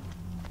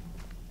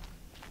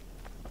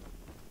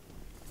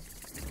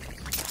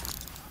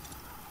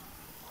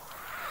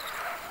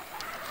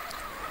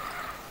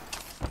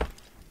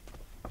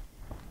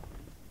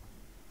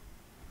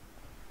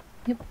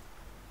 Yep.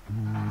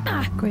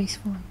 Ah,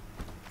 graceful.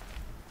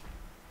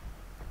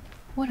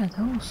 What are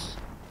those?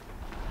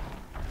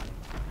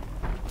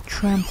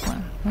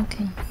 Trampler.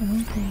 Okay.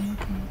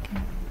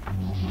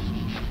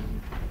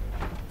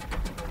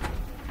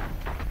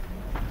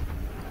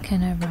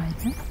 Can I ride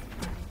them?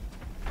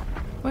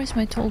 Where's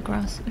my tall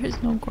grass?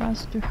 There's no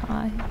grass to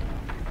hide.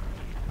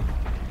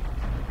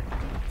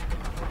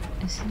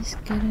 Is this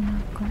good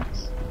enough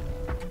grass?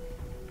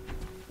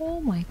 Oh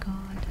my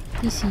god.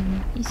 He see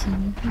me, he see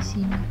me, he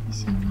see me, he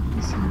see me,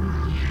 he see me.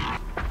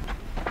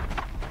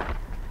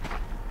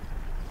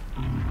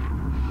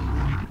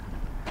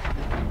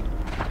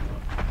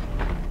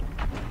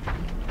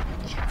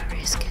 Should I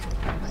risk it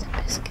with a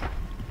biscuit?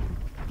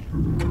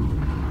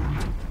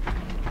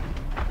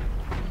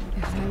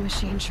 If that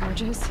machine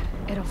charges,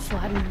 it'll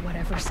flatten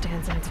whatever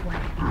stands in its way.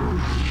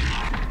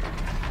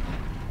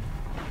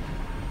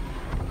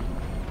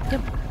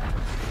 Yep.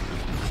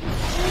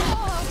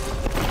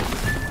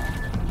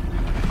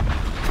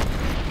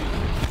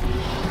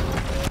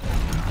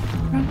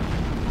 Run.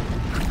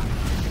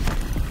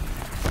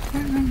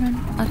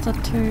 I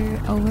thought to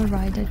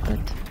override it, but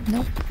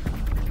nope.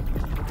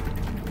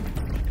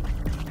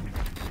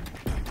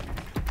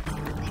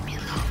 Leave me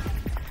alone.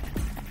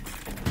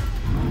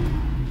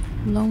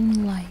 Lone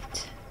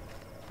light.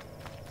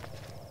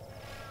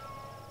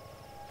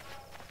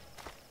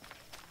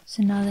 It's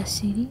another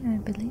city, I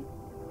believe.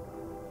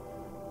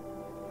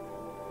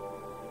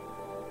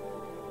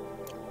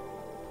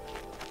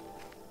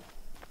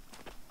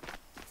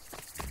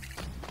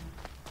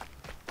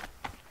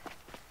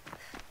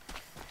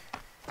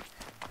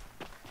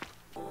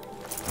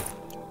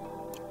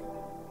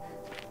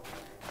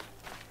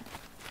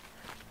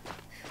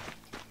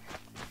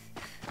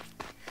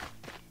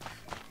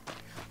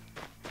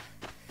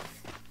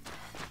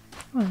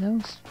 What are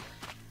those?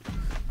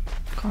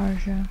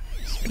 Karja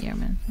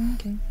spearman.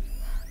 Okay.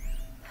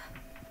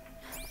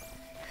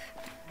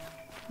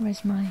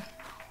 Where's my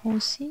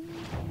horsey?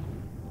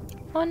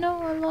 Oh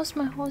no, I lost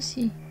my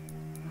horsey.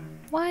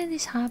 Why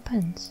this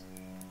happens?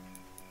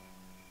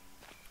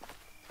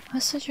 I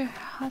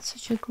had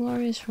such a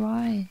glorious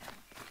ride.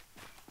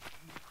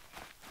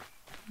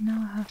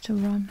 Now I have to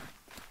run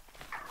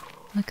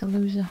like a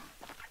loser.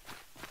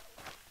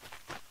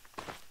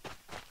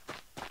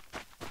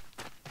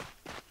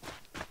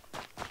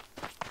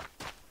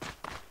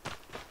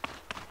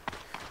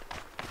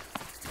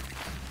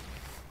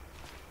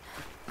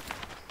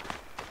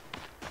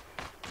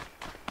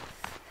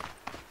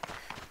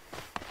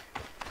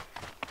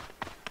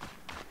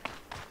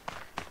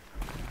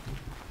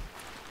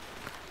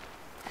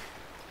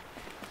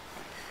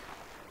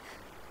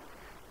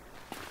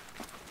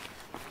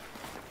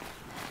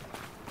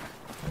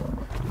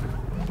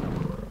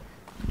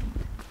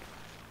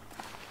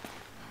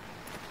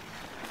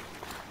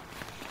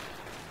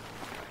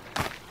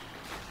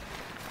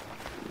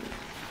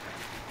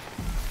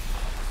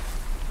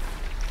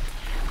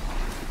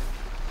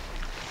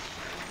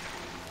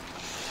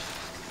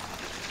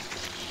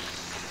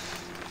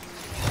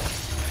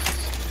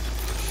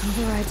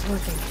 Override's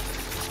working.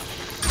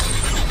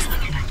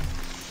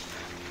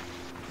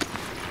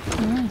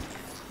 Alright,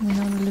 we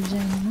know the lives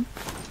anymore.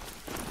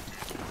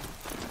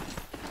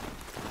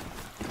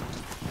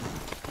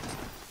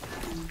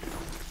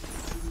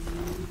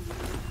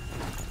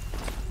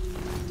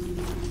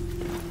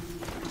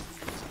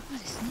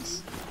 What is this?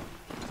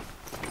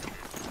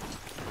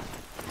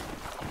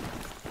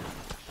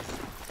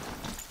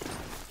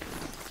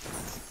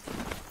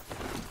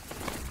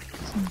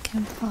 Some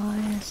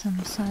campfire, some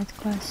side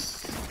quests.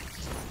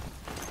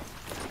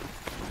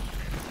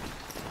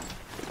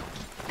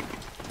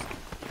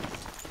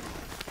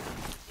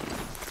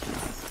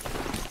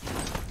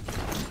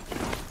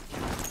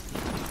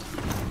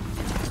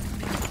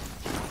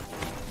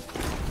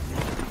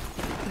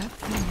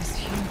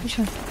 Which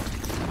one?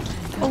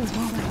 Oh, wow,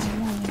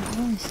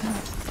 what is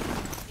that?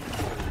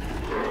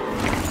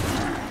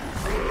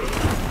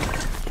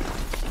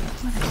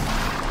 What is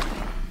that?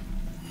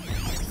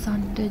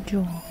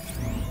 Thunderjaw.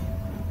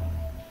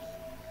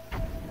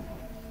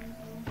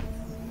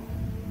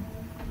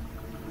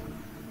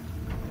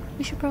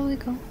 We should probably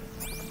go.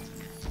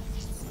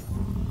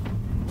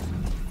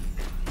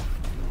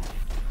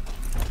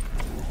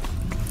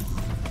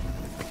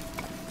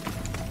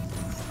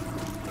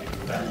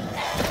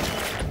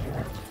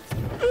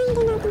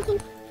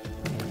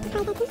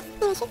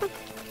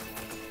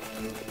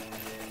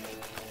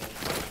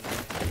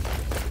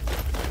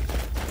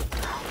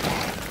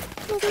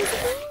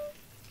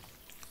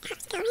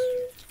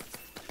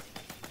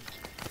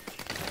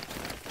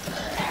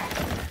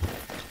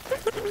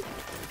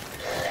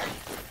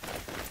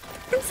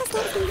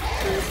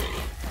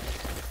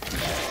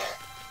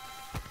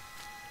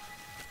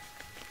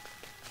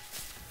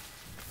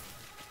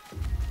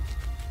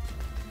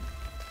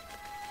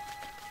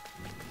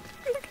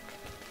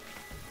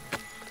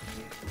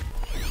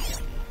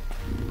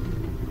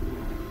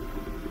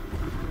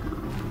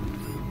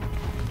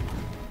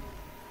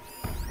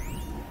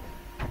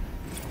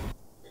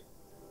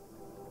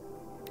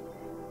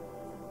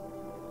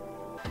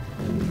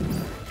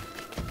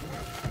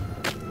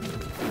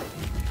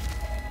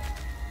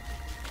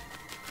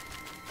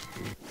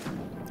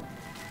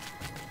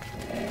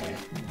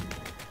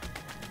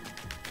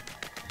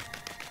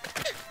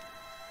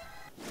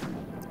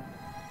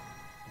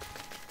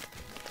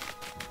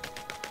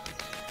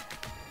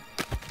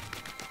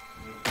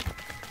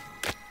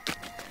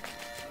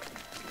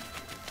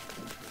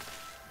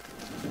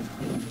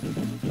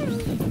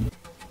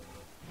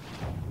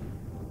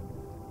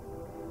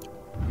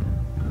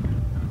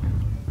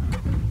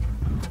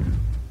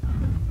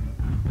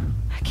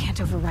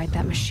 Override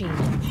that machine.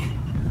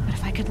 But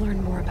if I could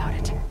learn more about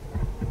it.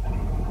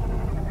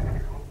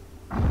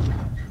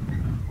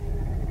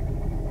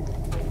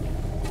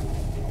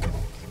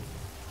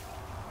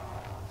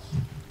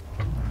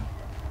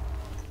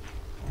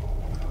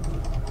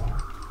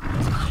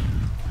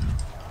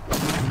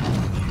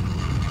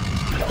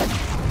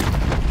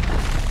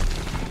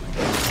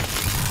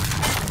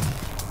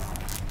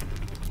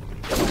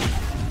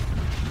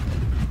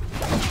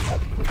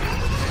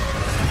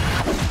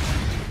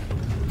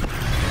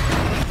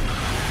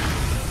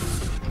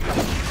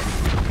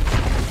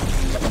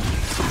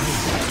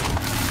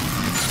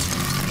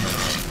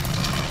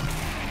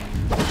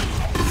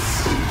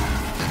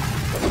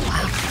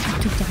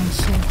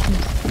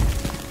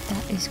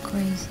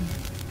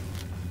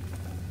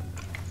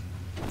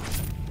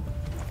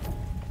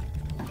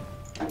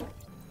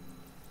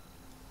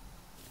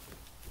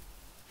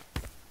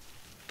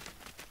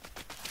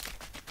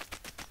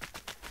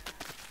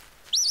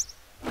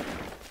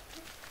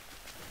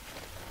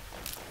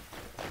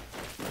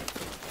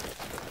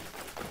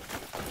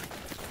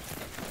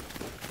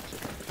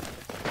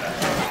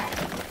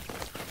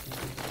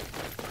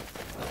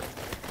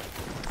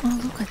 Oh,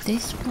 look at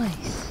this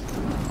place.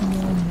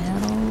 More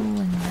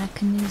metal and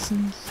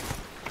mechanisms.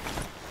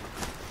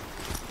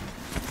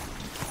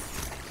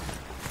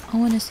 I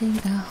want to sing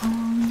a whole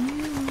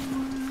new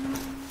world.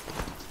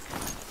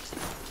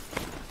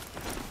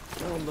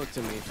 Don't look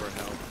to me for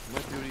help.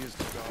 My duty is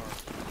to guard.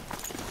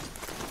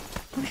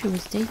 Wish it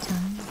was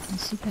daytime. I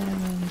see better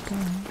where we're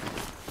going.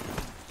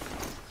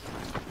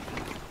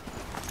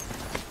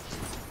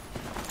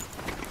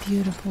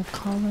 Beautiful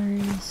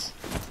colors.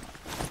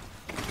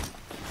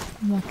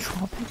 More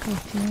tropical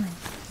feeling,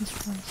 this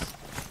place.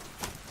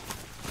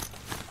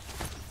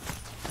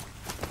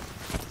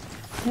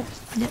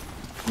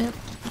 Yep,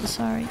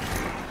 sorry.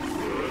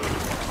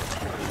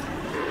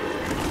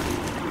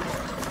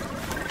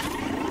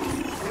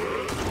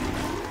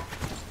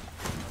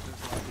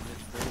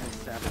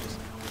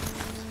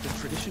 Does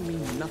tradition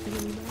mean nothing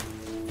anymore?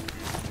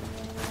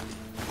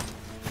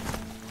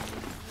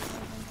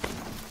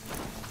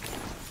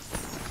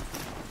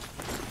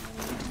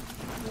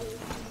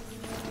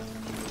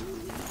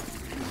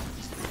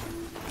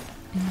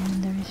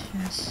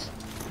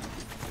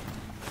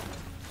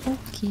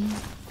 Okay.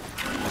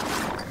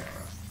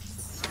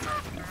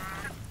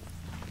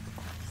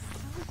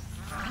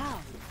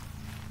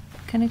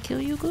 Can I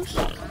kill you, Goose?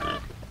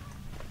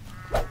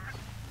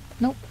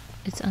 Nope,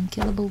 it's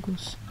unkillable,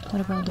 Goose.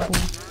 What about the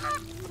bull?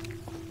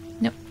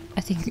 Nope,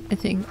 I think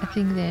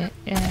they're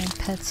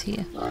pets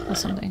here or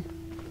something.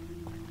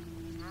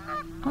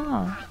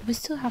 Oh, we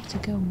still have to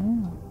go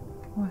more.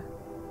 What?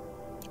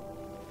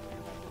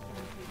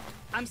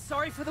 I'm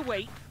sorry for the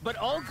wait, but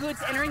all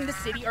goods entering the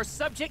city are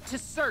subject to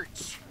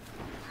search.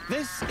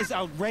 This is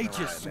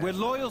outrageous. We're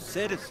loyal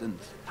citizens.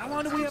 How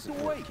long do we have to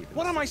wait?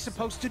 What am I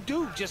supposed to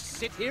do? Just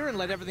sit here and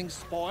let everything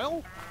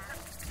spoil?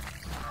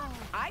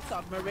 I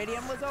thought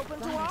Meridian was open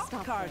to all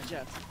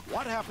Carja.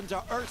 What happened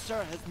to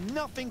Ursa has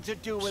nothing to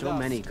do with us. So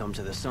many come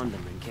to the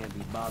Sundom and can't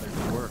be bothered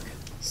to work.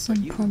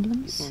 Some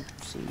problems? You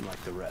don't seem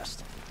like the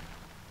rest.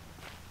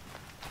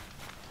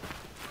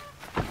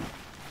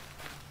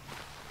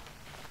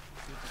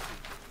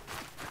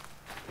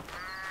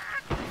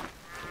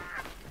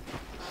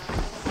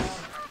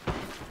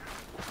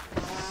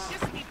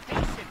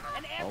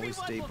 Always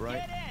stay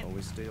bright,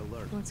 always stay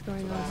alert. What's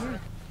going on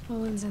here?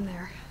 Olin's in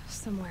there,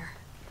 somewhere.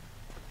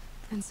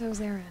 And so's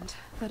Aaron,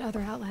 that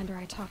other Outlander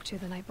I talked to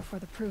the night before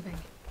the proving.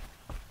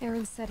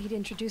 Aaron said he'd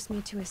introduce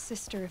me to his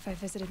sister if I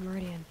visited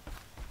Meridian.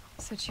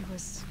 Said she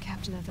was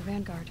captain of the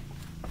Vanguard.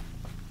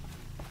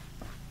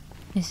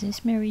 Is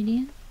this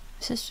Meridian?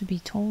 It says to be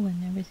tall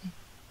and everything.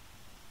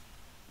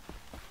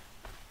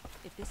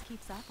 If this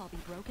keeps up, I'll be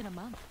broke in a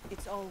month.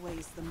 It's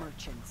always the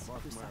merchants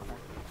who suffer.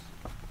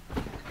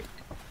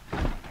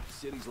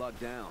 City's locked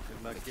down.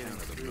 Good luck getting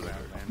through,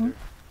 Outlander.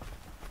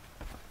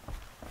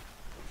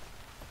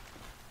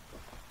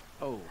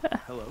 Oh,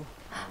 hello.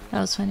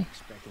 That was funny.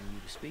 Expecting you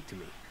to speak to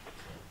me.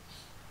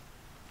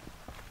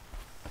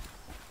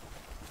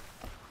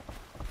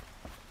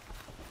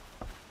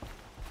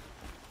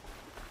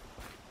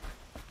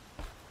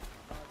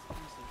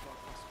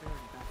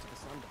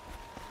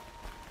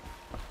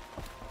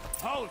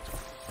 Halt!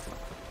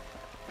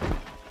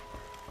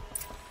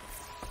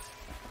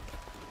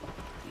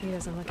 He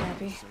doesn't look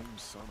happy. Same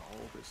sun all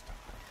this time.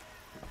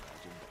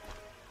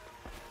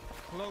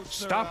 Imagine.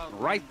 Stop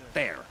right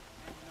there.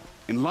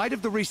 In light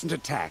of the recent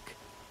attack,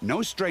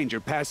 no stranger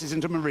passes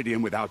into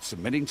Meridian without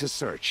submitting to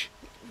search.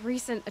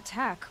 Recent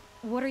attack?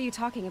 What are you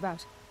talking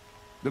about?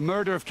 The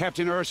murder of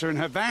Captain Ursa and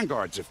her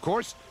vanguards, of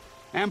course.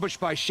 Ambushed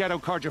by Shadow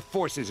Carja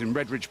forces in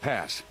Red Ridge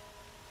Pass.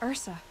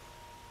 Ursa?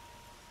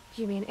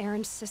 You mean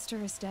Erend's sister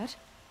is dead?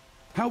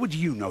 How would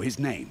you know his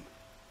name?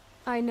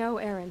 I know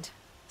Erend.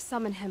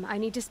 Summon him. I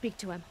need to speak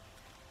to him.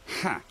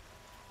 Ha!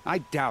 I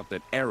doubt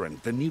that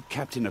Erend, the new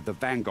captain of the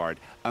Vanguard,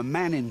 a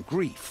man in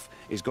grief,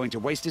 is going to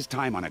waste his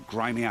time on a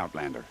grimy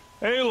outlander.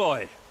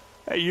 Aloy!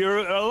 Hey, you're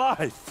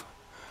alive!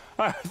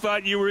 I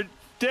thought you were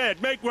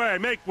dead. Make way,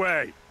 make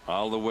way!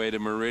 All the way to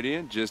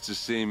Meridian just to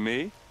see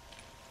me?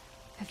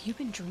 Have you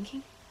been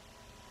drinking?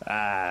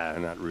 Ah,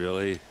 not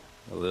really.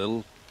 A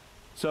little.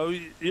 So,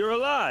 you're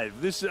alive.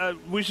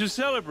 We should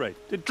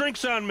celebrate. The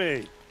drink's on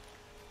me.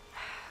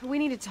 We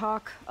need to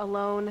talk,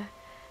 alone,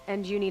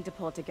 and you need to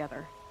pull it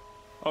together.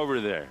 Over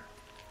there.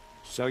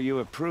 So you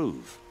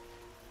approve?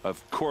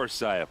 Of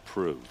course I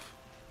approve.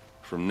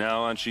 From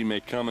now on, she may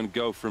come and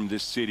go from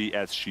this city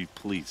as she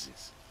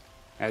pleases.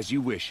 As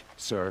you wish,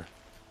 sir.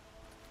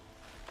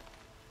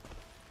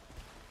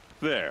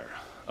 There.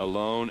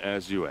 Alone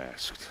as you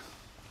asked.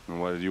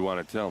 And what did you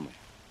want to tell me?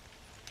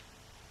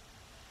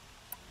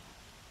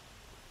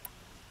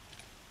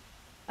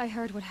 I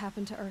heard what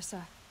happened to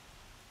Ursa.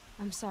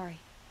 I'm sorry.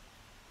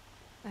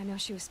 I know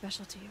she was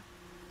special to you.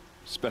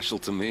 Special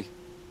to me?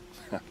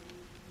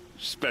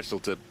 Special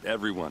to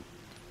everyone.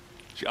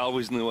 She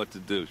always knew what to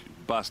do. She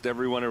bossed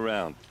everyone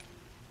around.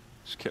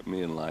 She kept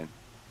me in line.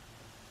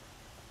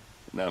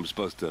 Now I'm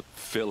supposed to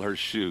fill her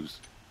shoes.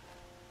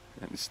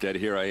 And instead,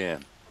 here I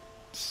am,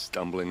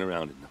 stumbling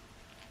around in them.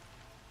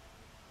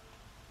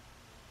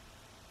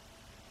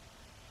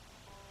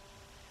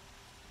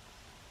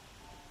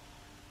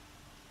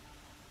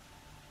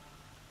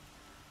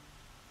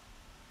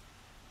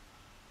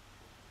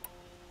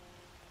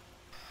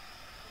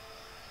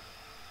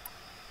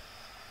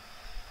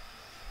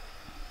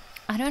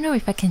 I don't know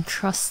if I can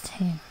trust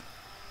him.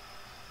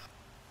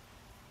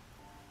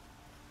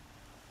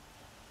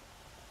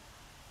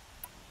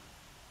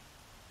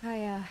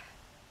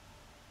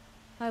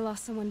 I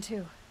lost someone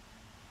too.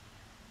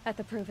 At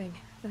the Proving,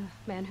 the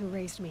man who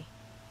raised me.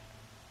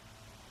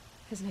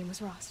 His name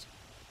was Rost.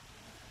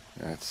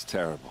 That's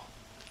terrible.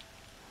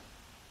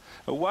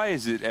 Why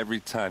is it every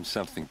time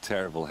something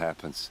terrible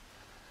happens,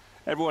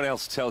 everyone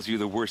else tells you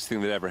the worst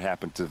thing that ever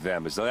happened to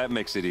them, as though that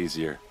makes it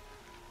easier?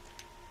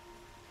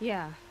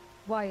 Yeah,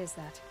 why is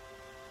that?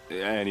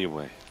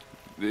 Anyway,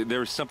 there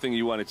was something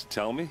you wanted to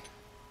tell me?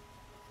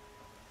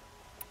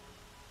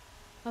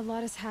 A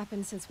lot has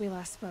happened since we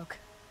last spoke.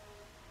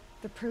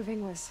 The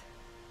Proving was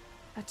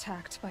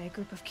attacked by a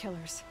group of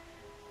killers.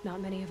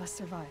 Not many of us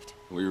survived.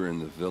 We were in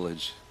the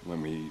village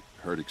when we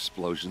heard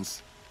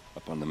explosions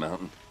up on the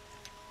mountain.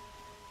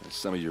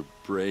 Some of your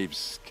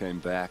braves came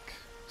back,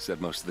 said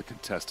most of the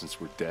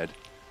contestants were dead.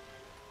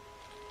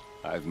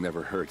 I've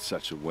never heard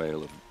such a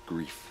wail of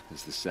grief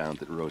as the sound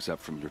that rose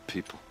up from your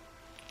people.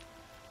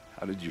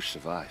 How did you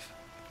survive?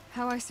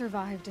 How I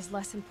survived is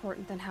less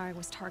important than how I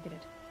was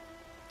targeted.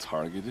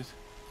 Targeted?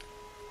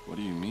 What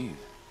do you mean?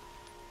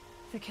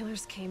 The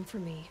killers came for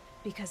me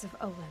because of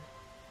Olin.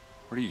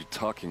 What are you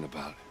talking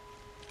about?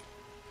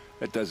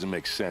 That doesn't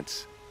make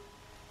sense.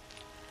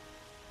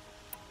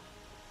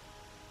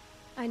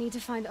 I need to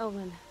find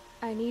Olin.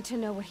 I need to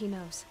know what he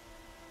knows.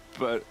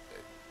 But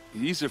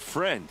he's a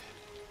friend.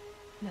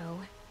 No,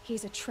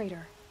 he's a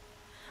traitor.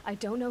 I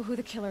don't know who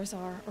the killers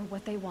are or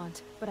what they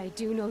want, but I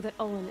do know that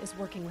Olin is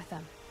working with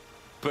them.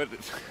 But,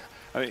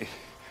 I mean,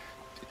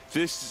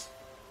 this...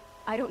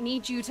 I don't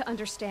need you to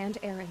understand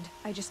Erend.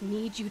 I just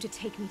need you to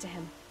take me to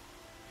him.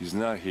 He's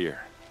not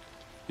here.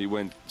 He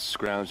went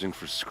scrounging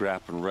for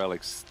scrap and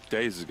relics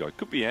days ago. It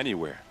could be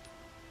anywhere.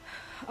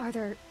 Are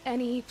there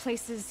any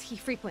places he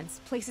frequents,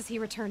 places he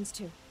returns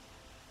to?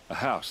 A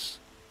house.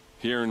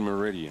 Here in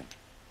Meridian.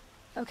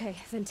 Okay,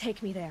 then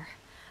take me there.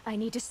 I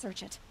need to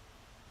search it.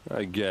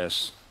 I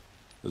guess.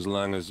 As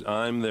long as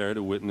I'm there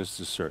to witness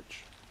the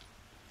search.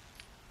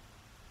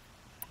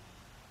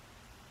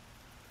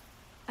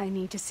 I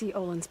need to see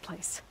Olin's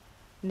place.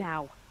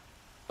 Now.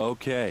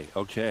 Okay,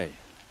 okay.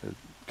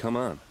 Come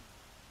on.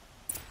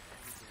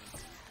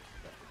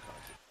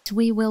 But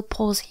we will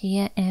pause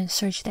here and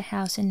search the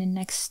house in the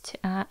next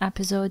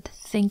episode.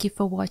 Thank you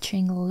for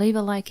watching. Leave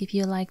a like if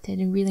you liked it.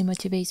 It really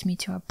motivates me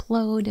to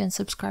upload, and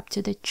subscribe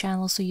to the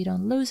channel so you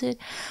don't lose it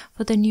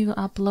for the new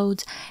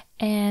uploads.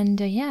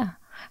 And yeah,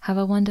 have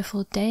a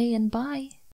wonderful day and bye.